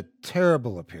head had a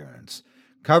terrible appearance,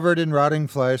 covered in rotting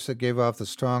flesh that gave off the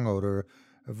strong odor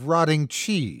of rotting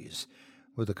cheese,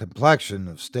 with a complexion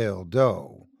of stale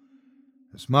dough.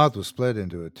 His mouth was split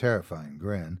into a terrifying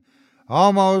grin,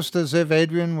 almost as if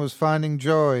Adrian was finding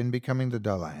joy in becoming the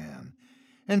Dullahan,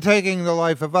 and taking the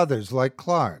life of others like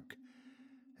Clark.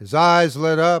 His eyes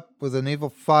lit up with an evil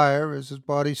fire as his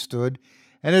body stood,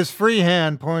 and his free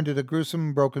hand pointed a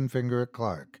gruesome broken finger at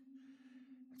Clark.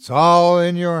 It's all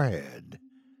in your head.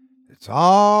 It's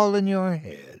all in your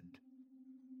head.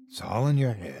 It's all in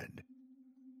your head.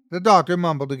 The doctor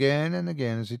mumbled again and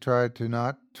again as he tried to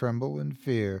not tremble in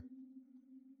fear.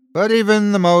 But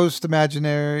even the most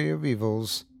imaginary of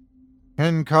evils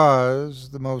can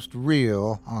cause the most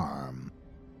real harm.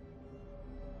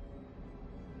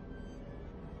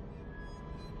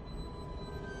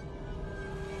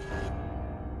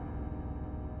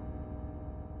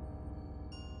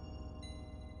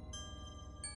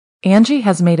 Angie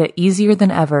has made it easier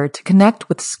than ever to connect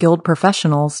with skilled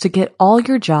professionals to get all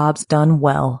your jobs done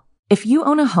well. If you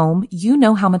own a home, you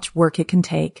know how much work it can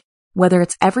take, whether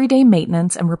it's everyday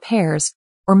maintenance and repairs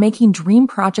or making dream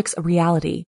projects a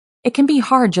reality. It can be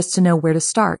hard just to know where to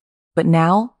start, but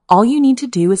now all you need to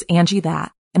do is Angie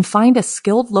that and find a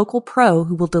skilled local pro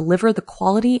who will deliver the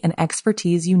quality and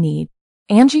expertise you need.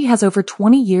 Angie has over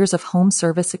 20 years of home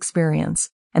service experience,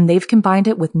 and they've combined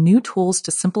it with new tools to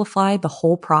simplify the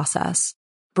whole process.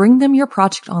 Bring them your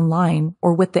project online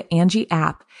or with the Angie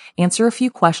app, answer a few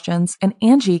questions, and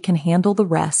Angie can handle the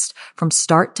rest from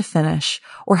start to finish,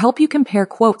 or help you compare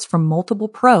quotes from multiple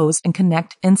pros and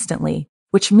connect instantly,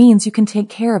 which means you can take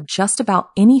care of just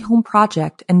about any home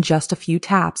project in just a few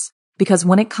taps. Because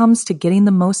when it comes to getting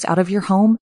the most out of your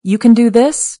home, you can do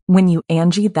this when you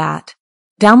Angie that.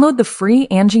 Download the free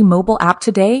Angie mobile app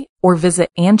today or visit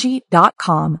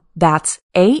Angie.com. That's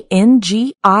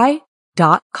ANGI.com.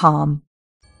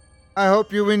 I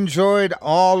hope you enjoyed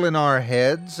All in Our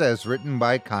Heads, as written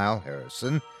by Kyle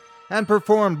Harrison and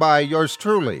performed by yours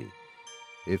truly.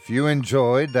 If you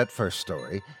enjoyed that first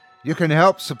story, you can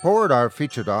help support our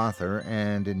featured author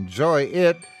and enjoy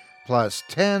it plus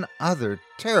 10 other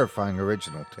terrifying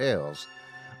original tales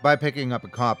by picking up a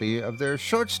copy of their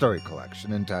short story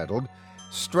collection entitled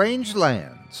Strange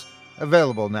Lands,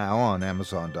 available now on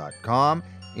Amazon.com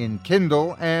in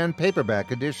Kindle and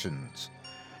paperback editions.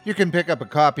 You can pick up a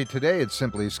copy today at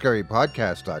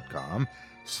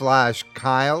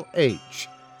simplyscarypodcast.com/Kyle H,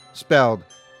 spelled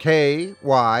KYLEH.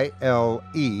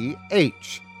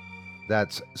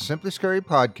 That's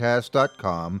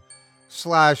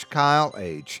simplyscarypodcast.com/Kyle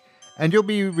H, and you'll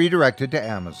be redirected to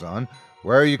Amazon,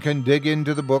 where you can dig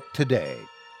into the book today.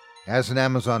 As an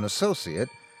Amazon associate,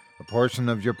 a portion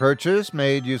of your purchase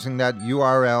made using that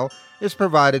URL is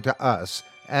provided to us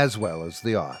as well as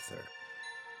the author.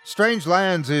 Strange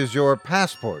Lands is your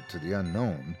passport to the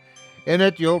unknown. In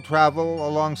it, you'll travel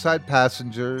alongside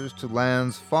passengers to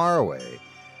lands far away,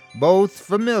 both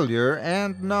familiar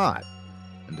and not,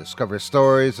 and discover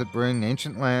stories that bring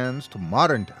ancient lands to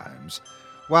modern times,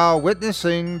 while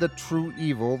witnessing the true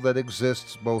evil that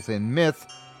exists both in myth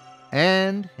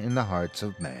and in the hearts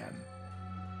of man.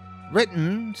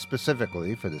 Written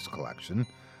specifically for this collection,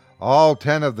 all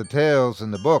 10 of the tales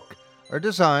in the book are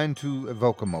designed to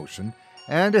evoke emotion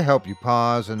and to help you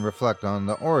pause and reflect on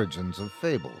the origins of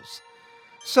fables.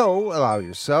 So allow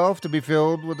yourself to be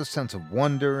filled with a sense of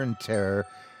wonder and terror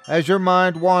as your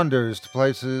mind wanders to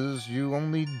places you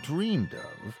only dreamed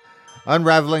of,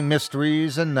 unraveling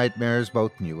mysteries and nightmares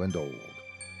both new and old,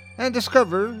 and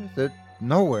discover that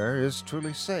nowhere is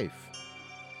truly safe.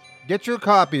 Get your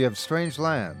copy of Strange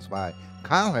Lands by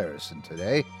Kyle Harrison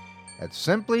today at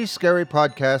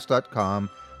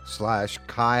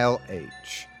simplyscarypodcast.com/Kyle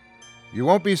H. You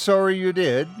won't be sorry you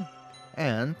did,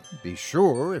 and be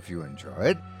sure, if you enjoy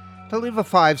it, to leave a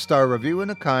 5-star review and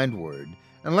a kind word,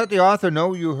 and let the author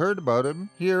know you heard about him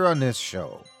here on this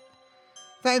show.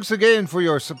 Thanks again for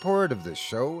your support of this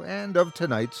show and of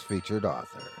tonight's featured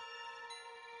author.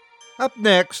 Up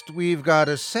next, we've got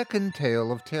a second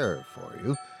tale of terror for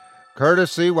you,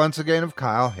 courtesy once again of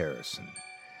Kyle Harrison.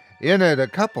 In it, a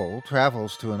couple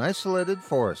travels to an isolated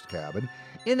forest cabin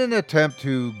in an attempt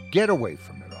to get away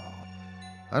from it all.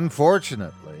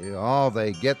 Unfortunately, all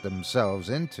they get themselves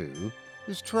into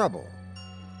is trouble.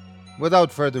 Without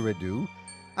further ado,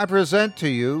 I present to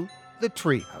you The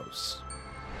Treehouse.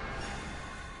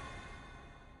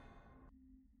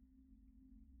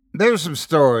 There's some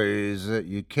stories that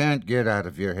you can't get out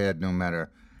of your head no matter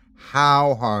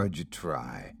how hard you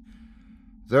try.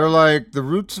 They're like the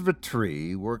roots of a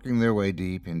tree working their way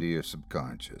deep into your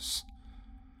subconscious.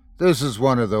 This is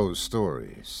one of those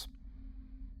stories.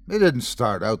 It didn't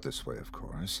start out this way, of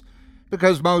course,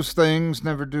 because most things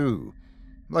never do.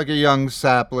 Like a young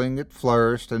sapling, it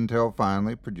flourished until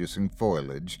finally producing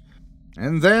foliage,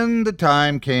 and then the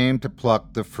time came to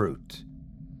pluck the fruit.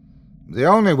 The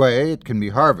only way it can be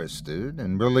harvested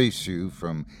and release you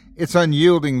from its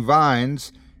unyielding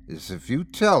vines is if you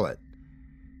tell it.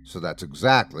 So that's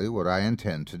exactly what I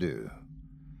intend to do.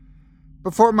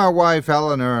 Before my wife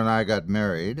Eleanor and I got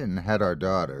married and had our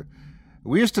daughter,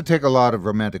 we used to take a lot of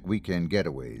romantic weekend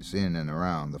getaways in and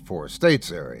around the 4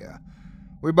 States area.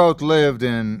 We both lived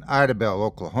in Idabel,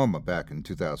 Oklahoma back in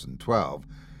 2012,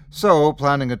 so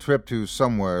planning a trip to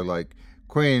somewhere like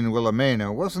Queen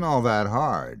Wilhelmina wasn't all that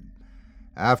hard.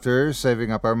 After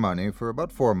saving up our money for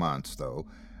about 4 months, though,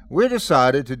 we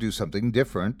decided to do something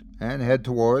different and head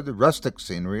toward the rustic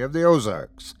scenery of the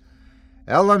Ozarks.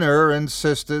 Eleanor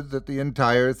insisted that the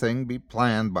entire thing be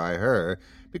planned by her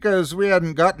because we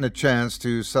hadn't gotten a chance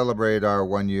to celebrate our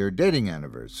 1-year dating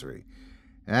anniversary.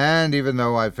 And even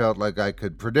though I felt like I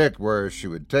could predict where she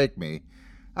would take me,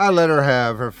 I let her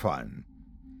have her fun.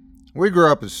 We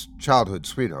grew up as childhood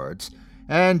sweethearts,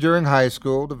 and during high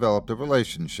school developed a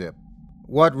relationship.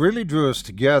 What really drew us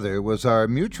together was our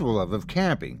mutual love of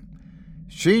camping.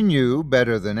 She knew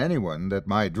better than anyone that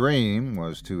my dream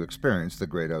was to experience the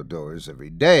great outdoors every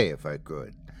day if I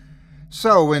could.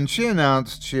 So when she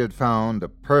announced she had found a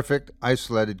perfect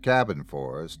isolated cabin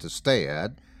for us to stay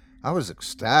at, I was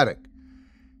ecstatic.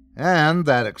 And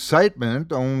that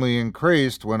excitement only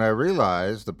increased when I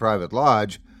realized the private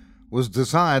lodge was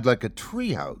designed like a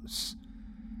treehouse.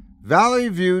 Valley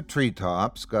View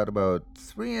Treetops got about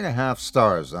 3.5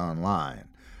 stars online.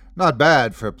 Not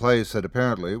bad for a place that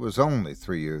apparently was only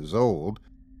 3 years old.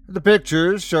 The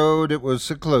pictures showed it was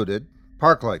secluded,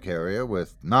 park-like area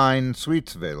with 9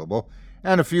 suites available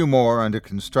and a few more under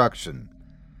construction.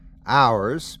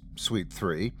 Ours, Suite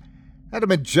 3, had a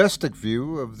majestic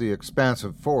view of the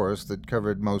expansive forest that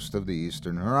covered most of the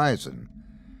eastern horizon.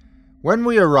 When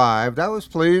we arrived, I was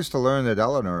pleased to learn that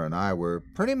Eleanor and I were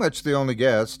pretty much the only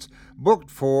guests booked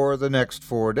for the next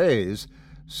 4 days,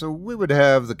 so we would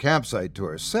have the campsite to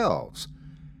ourselves.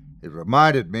 It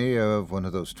reminded me of one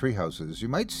of those tree houses you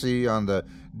might see on the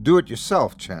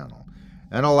Do-It-Yourself channel,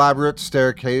 an elaborate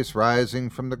staircase rising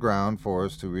from the ground for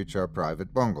us to reach our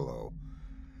private bungalow.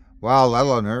 While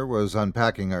Eleanor was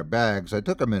unpacking our bags, I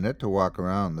took a minute to walk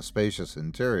around the spacious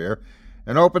interior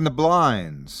and open the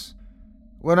blinds.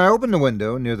 When I opened the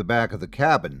window near the back of the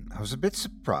cabin, I was a bit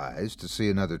surprised to see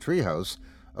another treehouse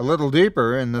a little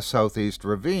deeper in the southeast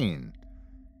ravine.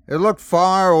 It looked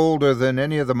far older than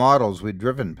any of the models we'd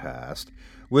driven past,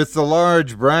 with the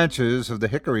large branches of the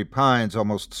hickory pines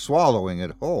almost swallowing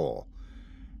it whole.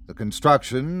 The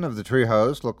construction of the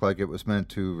treehouse looked like it was meant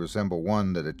to resemble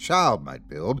one that a child might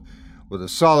build, with a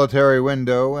solitary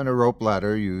window and a rope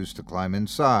ladder used to climb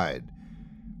inside.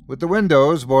 With the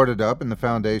windows boarded up and the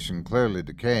foundation clearly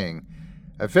decaying,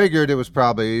 I figured it was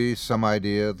probably some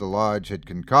idea the lodge had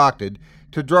concocted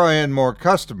to draw in more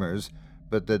customers,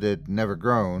 but that it had never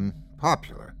grown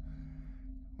popular.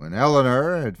 When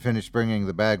Eleanor had finished bringing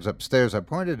the bags upstairs, I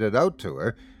pointed it out to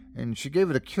her, and she gave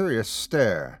it a curious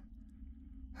stare.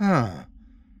 "Huh,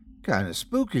 kind of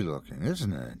spooky looking,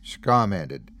 isn't it?" she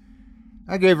commented.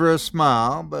 I gave her a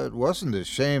smile, but wasn't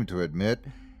ashamed to admit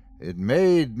it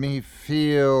made me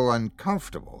feel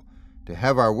uncomfortable to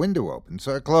have our window open,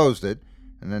 so I closed it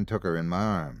and then took her in my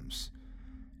arms.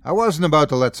 I wasn't about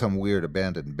to let some weird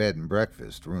abandoned bed and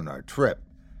breakfast ruin our trip.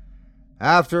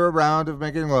 After a round of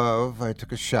making love, I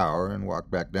took a shower and walked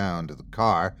back down to the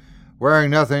car, wearing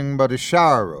nothing but a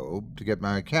shower robe to get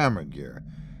my camera gear.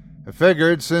 I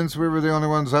figured since we were the only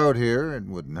ones out here, it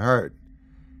wouldn't hurt.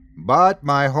 But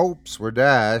my hopes were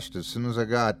dashed as soon as I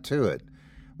got to it,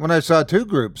 when I saw 2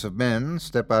 groups of men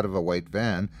step out of a white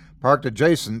van parked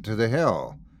adjacent to the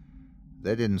hill.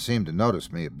 They didn't seem to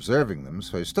notice me observing them,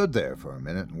 so I stood there for a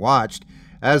minute and watched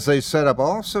as they set up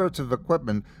all sorts of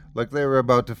equipment like they were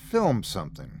about to film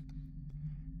something.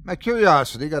 My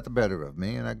curiosity got the better of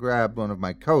me, and I grabbed one of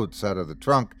my coats out of the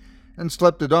trunk and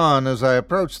slipped it on as I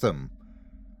approached them.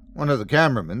 One of the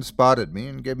cameramen spotted me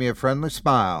and gave me a friendly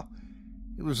smile.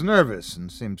 He was nervous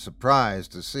and seemed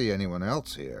surprised to see anyone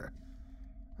else here.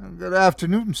 "Good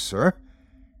afternoon, sir,"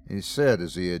 he said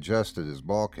as he adjusted his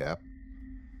ball cap.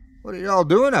 "What are y'all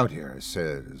doing out here?" I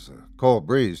said, as a cold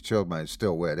breeze chilled my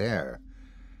still wet hair.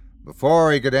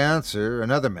 Before he could answer,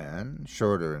 another man,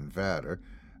 shorter and fatter,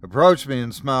 approached me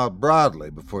and smiled broadly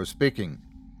before speaking.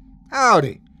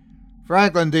 "Howdy.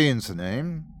 Franklin Dean's the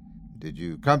name. Did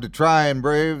you come to try and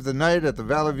brave the night at the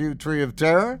Valley View Tree of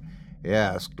Terror? He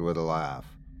asked with a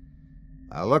laugh.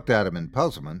 I looked at him in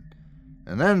puzzlement,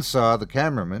 and then saw the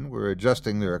cameramen were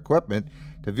adjusting their equipment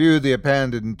to view the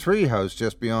abandoned treehouse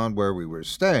just beyond where we were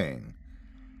staying.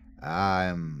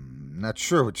 I'm not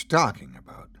sure what you're talking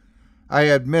about, I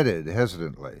admitted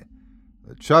hesitantly.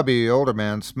 The chubby older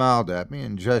man smiled at me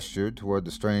and gestured toward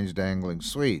the strange dangling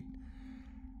suite.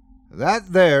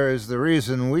 That there is the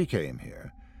reason we came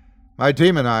here. My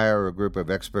team and I are a group of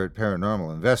expert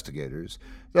paranormal investigators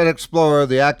that explore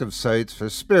the active sites for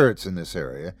spirits in this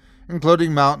area,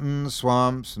 including mountains,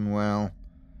 swamps, and,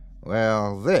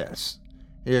 this,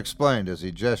 he explained as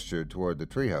he gestured toward the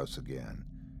treehouse again.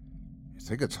 You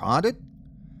think it's haunted?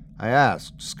 I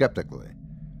asked skeptically.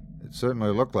 It certainly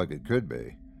looked like it could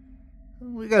be.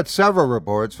 We got several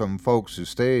reports from folks who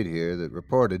stayed here that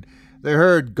reported they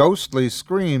heard ghostly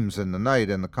screams in the night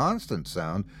and the constant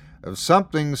sound of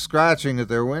something scratching at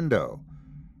their window,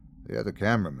 the other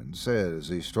cameraman said as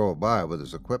he strolled by with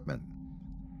his equipment.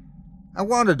 I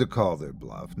wanted to call their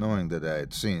bluff, knowing that I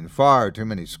had seen far too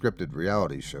many scripted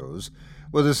reality shows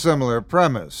with a similar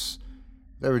premise.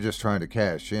 They were just trying to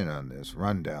cash in on this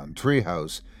rundown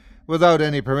treehouse without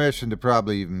any permission to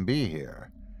probably even be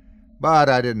here. But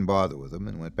I didn't bother with them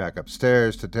and went back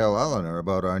upstairs to tell Eleanor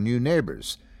about our new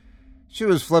neighbors. She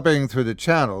was flipping through the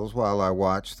channels while I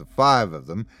watched the 5 of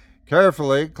them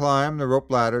carefully climb the rope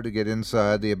ladder to get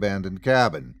inside the abandoned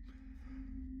cabin.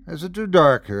 As it drew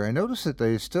darker, I noticed that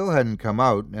they still hadn't come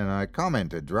out, and I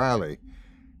commented dryly,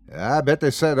 I bet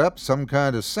they set up some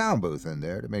kind of sound booth in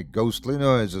there to make ghostly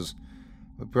noises.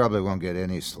 We probably won't get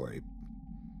any sleep.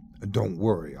 Don't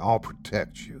worry, I'll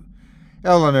protect you,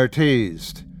 Eleanor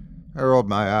teased. I rolled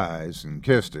my eyes and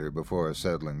kissed her before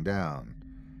settling down.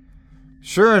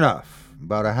 Sure enough,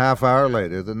 about a half hour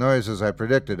later, the noises I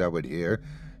predicted I would hear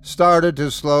started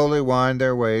to slowly wind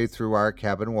their way through our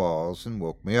cabin walls and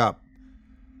woke me up.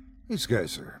 These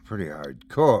guys are pretty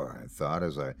hardcore, I thought,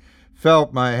 as I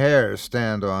felt my hair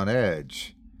stand on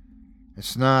edge.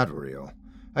 It's not real,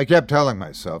 I kept telling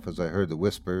myself as I heard the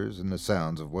whispers and the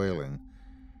sounds of wailing.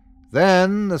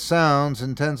 Then the sounds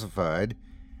intensified,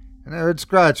 and I heard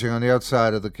scratching on the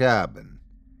outside of the cabin.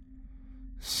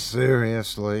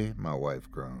 Seriously? My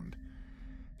wife groaned.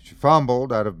 She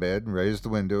fumbled out of bed and raised the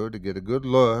window to get a good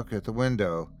look at the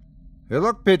window. It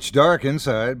looked pitch dark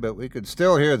inside, but we could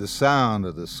still hear the sound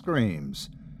of the screams.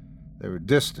 They were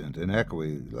distant and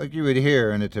echoey, like you would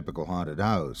hear in a typical haunted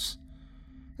house.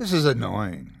 This is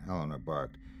annoying, Eleanor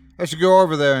barked. I should go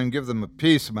over there and give them a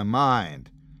piece of my mind.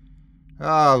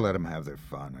 I'll let them have their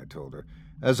fun, I told her,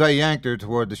 as I yanked her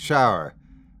toward the shower.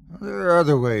 There are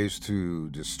other ways to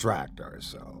distract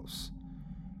ourselves.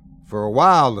 For a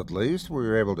while, at least, we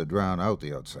were able to drown out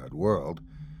the outside world.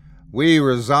 We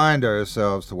resigned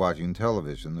ourselves to watching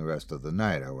television the rest of the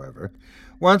night, however,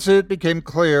 once it became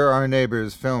clear our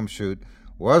neighbor's film shoot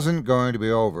wasn't going to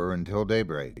be over until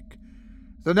daybreak.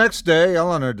 The next day,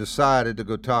 Eleanor decided to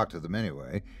go talk to them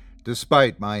anyway,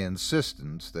 despite my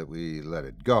insistence that we let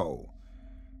it go.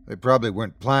 They probably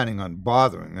weren't planning on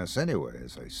bothering us anyway,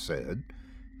 as I said,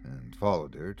 and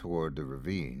followed her toward the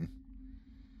ravine.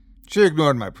 She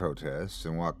ignored my protests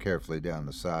and walked carefully down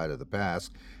the side of the pass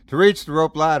to reach the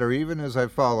rope ladder even as I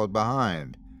followed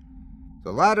behind.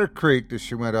 The ladder creaked as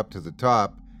she went up to the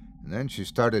top, and then she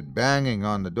started banging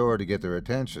on the door to get their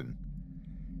attention.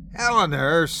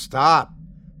 Eleanor, stop,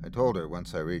 I told her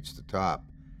once I reached the top.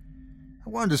 I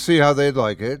wanted to see how they'd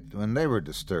like it when they were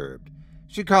disturbed.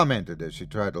 She commented as she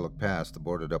tried to look past the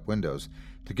boarded-up windows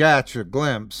to catch a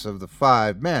glimpse of the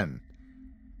 5 men.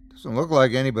 Doesn't look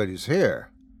like anybody's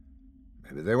here.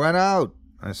 Maybe they went out,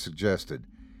 I suggested,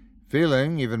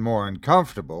 feeling even more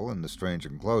uncomfortable in the strange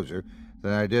enclosure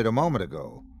than I did a moment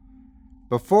ago.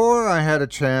 Before I had a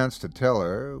chance to tell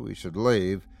her we should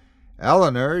leave,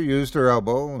 Eleanor used her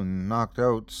elbow and knocked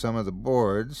out some of the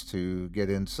boards to get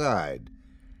inside.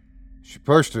 She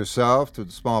pushed herself through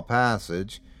the small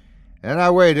passage, and I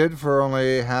waited for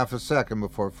only half a second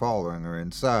before following her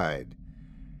inside.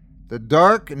 The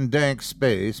dark and dank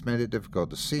space made it difficult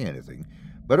to see anything,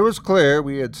 but it was clear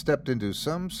we had stepped into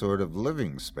some sort of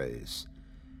living space.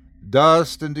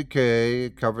 Dust and decay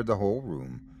covered the whole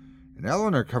room, and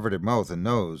Eleanor covered her mouth and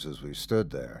nose as we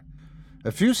stood there.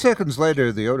 A few seconds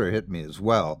later, the odor hit me as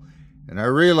well, and I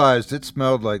realized it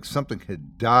smelled like something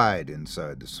had died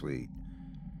inside the suite.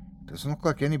 Doesn't look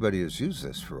like anybody has used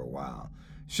this for a while,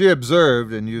 she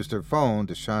observed and used her phone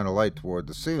to shine a light toward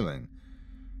the ceiling.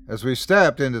 As we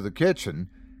stepped into the kitchen,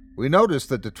 we noticed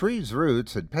that the tree's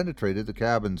roots had penetrated the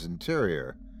cabin's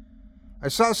interior. I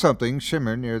saw something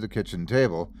shimmer near the kitchen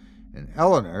table, and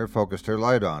Eleanor focused her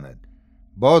light on it.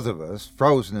 both of us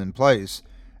frozen in place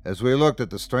as we looked at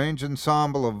the strange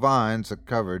ensemble of vines that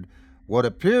covered what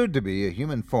appeared to be a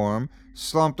human form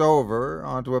slumped over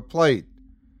onto a plate.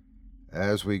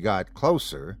 As we got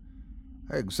closer,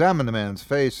 I examined the man's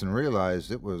face and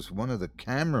realized it was one of the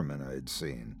cameramen I'd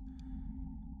seen.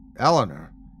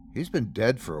 "Eleanor, he's been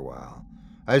dead for a while,"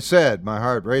 I said, my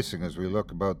heart racing as we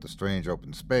looked about the strange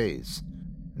open space.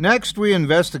 Next, we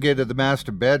investigated the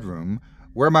master bedroom,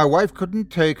 where my wife couldn't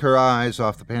take her eyes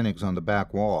off the paintings on the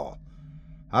back wall.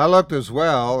 I looked as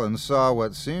well and saw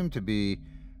what seemed to be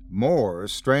more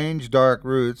strange dark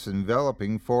roots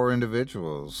enveloping 4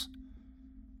 individuals.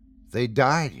 They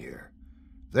died here.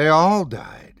 They all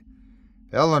died.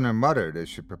 Eleanor muttered as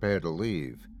she prepared to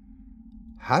leave.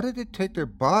 "How did it take their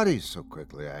bodies so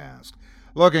quickly?" I asked,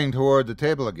 looking toward the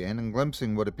table again and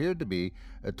glimpsing what appeared to be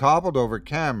a toppled-over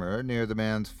camera near the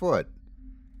man's foot.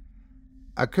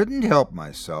 I couldn't help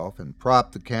myself and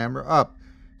propped the camera up,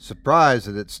 surprised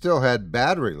that it still had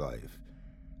battery life.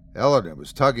 Eleanor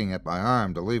was tugging at my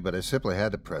arm to leave, but I simply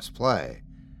had to press play.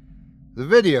 The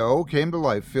video came to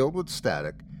life filled with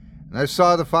static, and I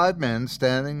saw the 5 men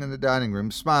standing in the dining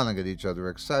room smiling at each other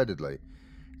excitedly.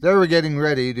 They were getting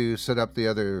ready to set up the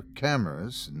other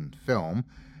cameras and film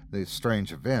the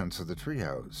strange events of the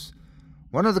treehouse.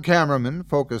 One of the cameramen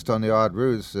focused on the odd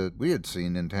roots that we had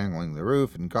seen entangling the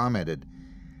roof and commented,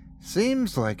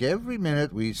 "Seems like every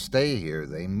minute we stay here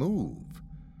they move."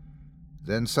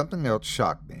 Then something else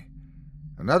shocked me.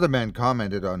 Another man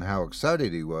commented on how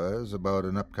excited he was about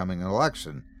an upcoming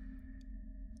election.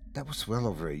 That was well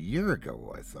over a year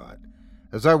ago, I thought,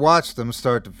 as I watched them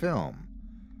start to film.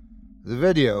 The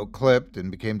video clipped and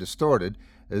became distorted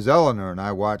as Eleanor and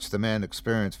I watched the man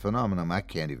experience phenomenon I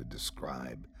can't even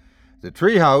describe. The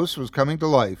treehouse was coming to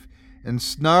life and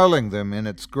snarling them in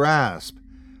its grasp.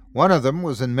 One of them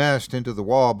was enmeshed into the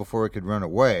wall before he could run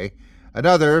away.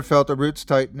 Another felt the roots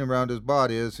tighten around his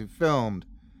body as he filmed.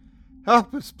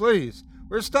 "Help us, please!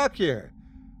 We're stuck here!"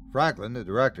 Franklin, the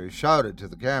director, shouted to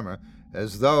the camera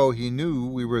as though he knew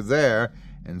we were there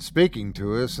and speaking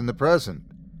to us in the present.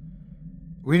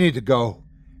 "We need to go,"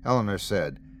 Eleanor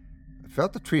said. I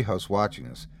felt the treehouse watching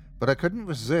us, but I couldn't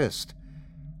resist.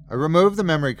 I removed the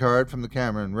memory card from the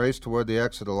camera and raced toward the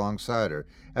exit alongside her,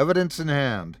 evidence in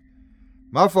hand.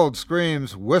 Muffled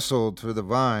screams whistled through the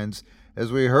vines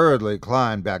as we hurriedly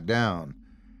climbed back down.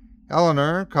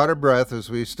 Eleanor caught her breath as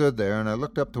we stood there, and I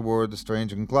looked up toward the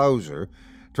strange enclosure,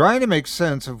 trying to make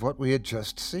sense of what we had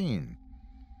just seen.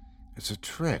 "It's a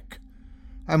trick,"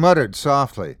 I muttered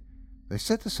softly. "They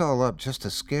set this all up just to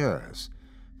scare us,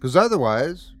 because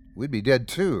otherwise we'd be dead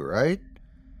too, right?"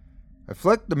 I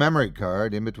flicked the memory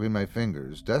card in between my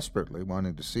fingers, desperately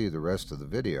wanting to see the rest of the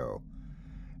video.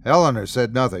 Eleanor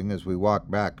said nothing as we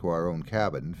walked back to our own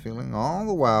cabin, feeling all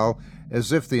the while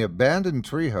as if the abandoned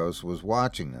treehouse was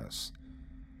watching us.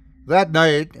 That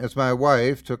night, as my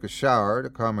wife took a shower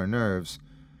to calm her nerves,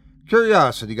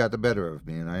 curiosity got the better of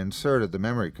me, and I inserted the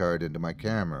memory card into my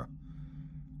camera.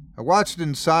 I watched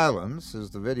in silence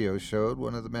as the video showed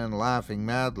one of the men laughing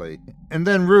madly, and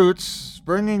then roots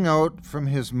springing out from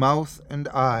his mouth and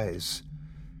eyes.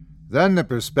 Then the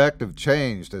perspective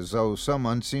changed as though some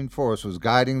unseen force was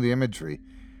guiding the imagery,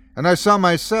 and I saw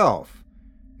myself.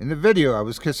 In the video I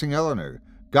was kissing Eleanor,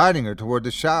 guiding her toward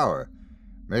the shower,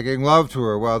 making love to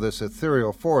her while this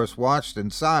ethereal force watched in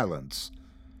silence.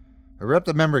 I ripped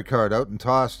the memory card out and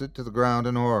tossed it to the ground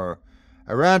in horror.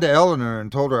 I ran to Eleanor and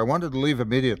told her I wanted to leave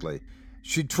immediately.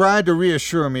 She tried to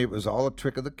reassure me it was all a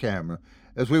trick of the camera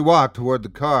as we walked toward the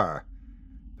car.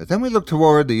 But then we looked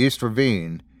toward the East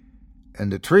Ravine,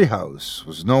 and the treehouse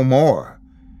was no more.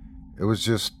 It was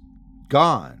just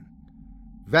gone,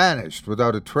 vanished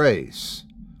without a trace.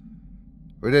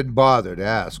 We didn't bother to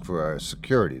ask for our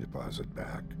security deposit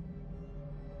back.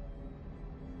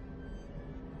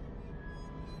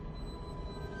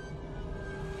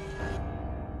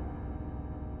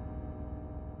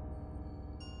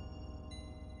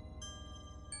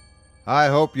 I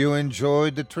hope you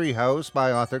enjoyed The Treehouse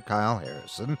by author Kyle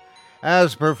Harrison,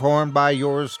 as performed by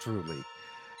yours truly.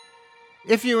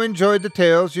 If you enjoyed the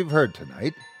tales you've heard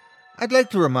tonight, I'd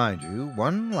like to remind you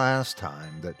one last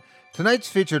time that tonight's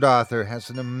featured author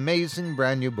has an amazing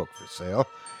brand new book for sale,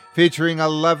 featuring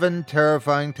 11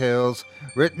 terrifying tales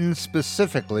written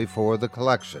specifically for the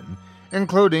collection,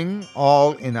 including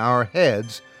All in Our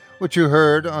Heads, which you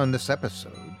heard on this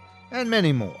episode, and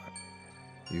many more.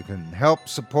 You can help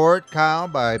support Kyle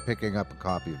by picking up a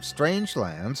copy of Strange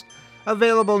Lands,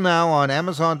 available now on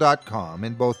Amazon.com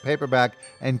in both paperback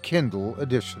and Kindle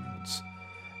editions.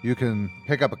 You can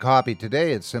pick up a copy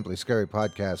today at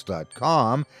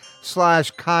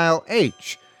simplyscarypodcast.com/Kyle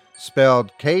H.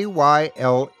 spelled K-Y-L-E-H.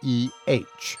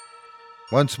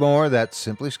 Once more, that's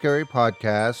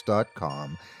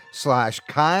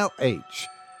simplyscarypodcast.com/Kyle H.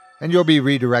 And you'll be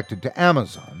redirected to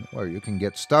Amazon, where you can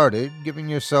get started giving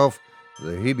yourself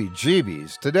the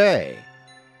heebie-jeebies today.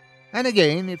 And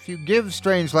again, if you give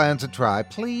Strangelands a try,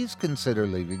 please consider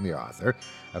leaving the author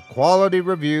a quality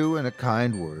review and a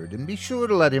kind word, and be sure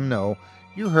to let him know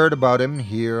you heard about him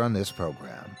here on this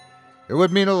program. It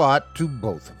would mean a lot to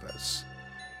both of us.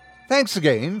 Thanks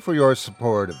again for your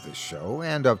support of this show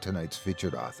and of tonight's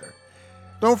featured author.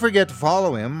 Don't forget to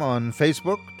follow him on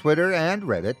Facebook, Twitter, and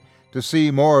Reddit to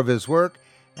see more of his work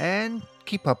and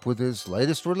keep up with his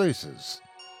latest releases.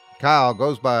 Kyle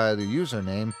goes by the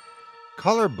username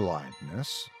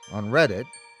Colorblindness on Reddit,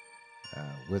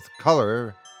 with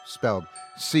color spelled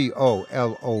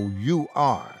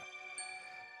C-O-L-O-U-R.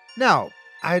 Now,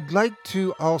 I'd like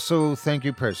to also thank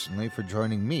you personally for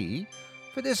joining me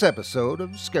for this episode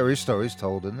of Scary Stories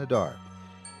Told in the Dark.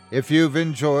 If you've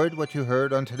enjoyed what you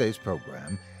heard on today's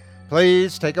program,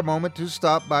 please take a moment to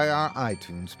stop by our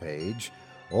iTunes page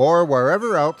or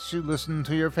wherever else you listen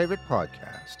to your favorite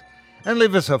podcast and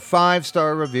leave us a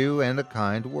 5-star review and a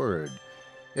kind word.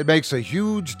 It makes a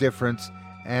huge difference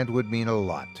and would mean a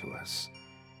lot to us.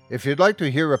 If you'd like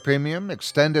to hear a premium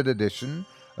extended edition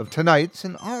of tonight's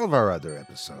and all of our other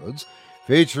episodes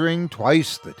featuring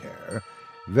twice the terror,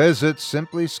 visit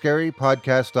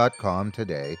simplyscarypodcast.com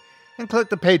today and click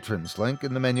the Patrons link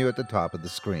in the menu at the top of the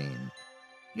screen.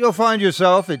 You'll find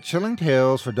yourself at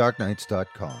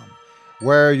chillingtalesfordarknights.com,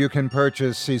 where you can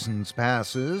purchase season's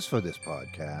passes for this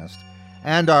podcast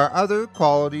and our other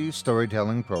quality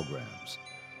storytelling programs,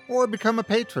 or become a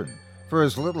patron for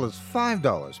as little as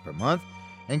 $5 per month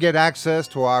and get access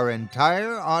to our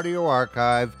entire audio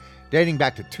archive dating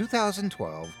back to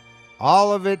 2012,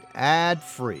 all of it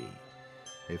ad-free.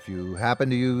 If you happen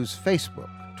to use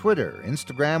Facebook, Twitter,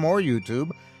 Instagram, or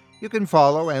YouTube, you can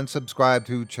follow and subscribe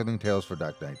to Chilling Tales for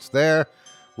Dark Nights there,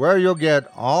 where you'll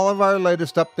get all of our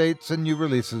latest updates and new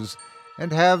releases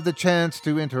and have the chance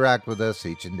to interact with us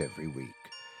each and every week.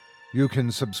 You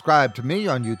can subscribe to me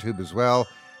on YouTube as well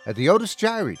at the Otis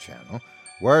Gyrie channel,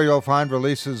 where you'll find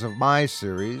releases of my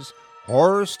series,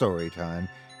 Horror Storytime,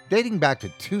 dating back to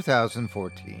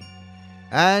 2014.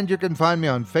 And you can find me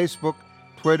on Facebook,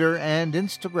 Twitter, and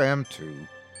Instagram too.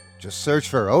 Just search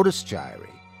for Otis Gyrie.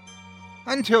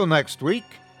 Until next week,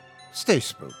 stay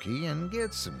spooky and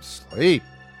get some sleep,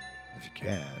 if you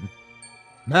can.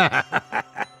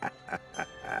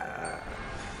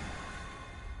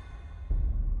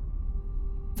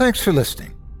 Thanks for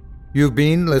listening. You've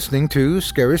been listening to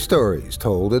Scary Stories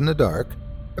Told in the Dark,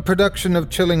 a production of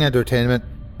Chilling Entertainment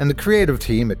and the creative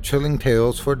team at Chilling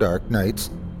Tales for Dark Nights,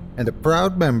 and a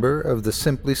proud member of the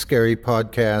Simply Scary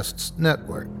Podcasts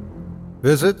network.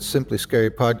 Visit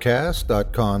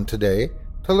simplyscarypodcast.com today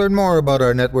to learn more about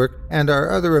our network and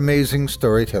our other amazing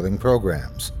storytelling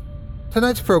programs.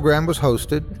 Tonight's program was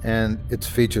hosted and its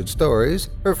featured stories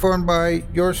performed by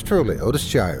yours truly,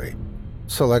 Otis Gyrie.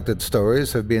 Selected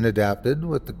stories have been adapted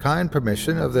with the kind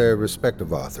permission of their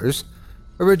respective authors.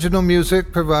 Original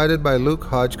music provided by Luke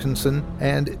Hodgkinson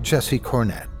and Jesse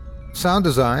Cornett. Sound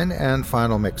design and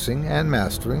final mixing and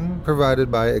mastering provided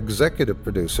by executive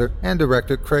producer and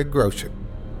director Craig Groshek.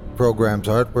 Program's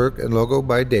artwork and logo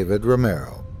by David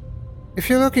Romero. If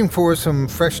you're looking for some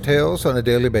fresh tales on a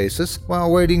daily basis while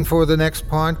waiting for the next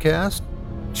podcast,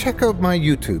 check out my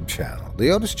YouTube channel,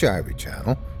 the Otis Gyrie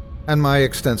channel, and my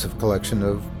extensive collection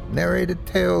of narrated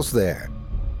tales there.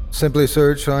 Simply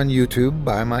search on YouTube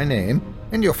by my name,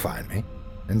 and you'll find me.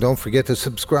 And don't forget to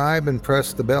subscribe and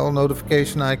press the bell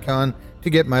notification icon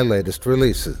to get my latest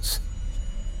releases.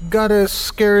 Got a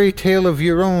scary tale of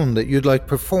your own that you'd like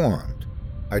performed?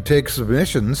 I take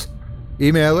submissions.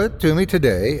 Email it to me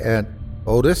today at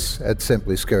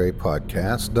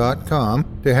otis@simplyscarypodcast.com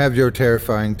to have your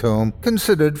terrifying tome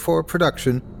considered for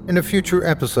production in a future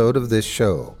episode of this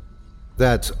show.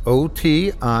 That's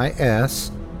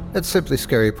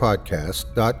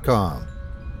otis@simplyscarypodcast.com.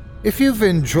 If you've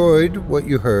enjoyed what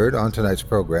you heard on tonight's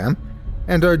program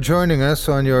and are joining us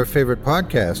on your favorite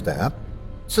podcast app,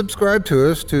 subscribe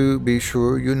to us to be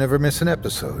sure you never miss an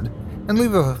episode, and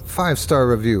leave a 5-star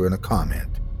review and a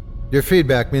comment. Your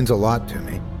feedback means a lot to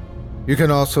me. You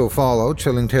can also follow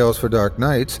Chilling Tales for Dark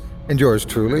Nights and yours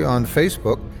truly on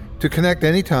Facebook to connect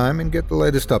anytime and get the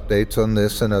latest updates on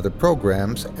this and other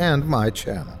programs and my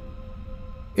channel.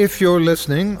 If you're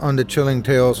listening on the Chilling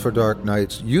Tales for Dark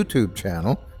Nights YouTube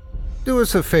channel, do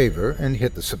us a favor and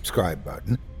hit the subscribe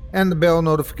button and the bell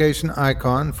notification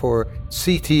icon for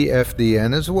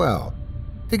CTFDN as well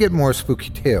to get more spooky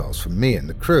tales from me and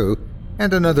the crew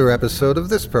and another episode of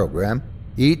this program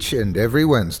each and every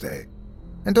Wednesday.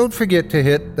 And don't forget to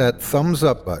hit that thumbs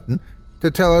up button to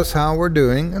tell us how we're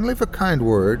doing and leave a kind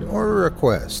word or a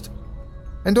request.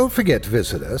 And don't forget to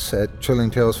visit us at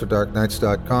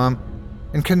chillingtalesfordarknights.com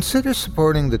and consider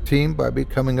supporting the team by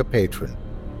becoming a patron.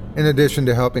 In addition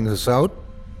to helping us out,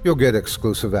 you'll get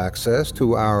exclusive access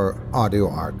to our audio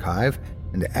archive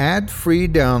and ad-free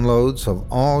downloads of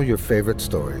all your favorite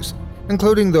stories,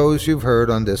 including those you've heard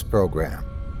on this program.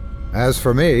 As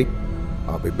for me,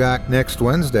 I'll be back next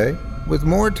Wednesday with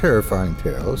more terrifying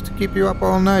tales to keep you up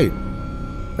all night.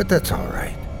 But that's all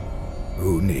right.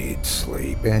 Who needs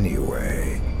sleep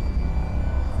anyway?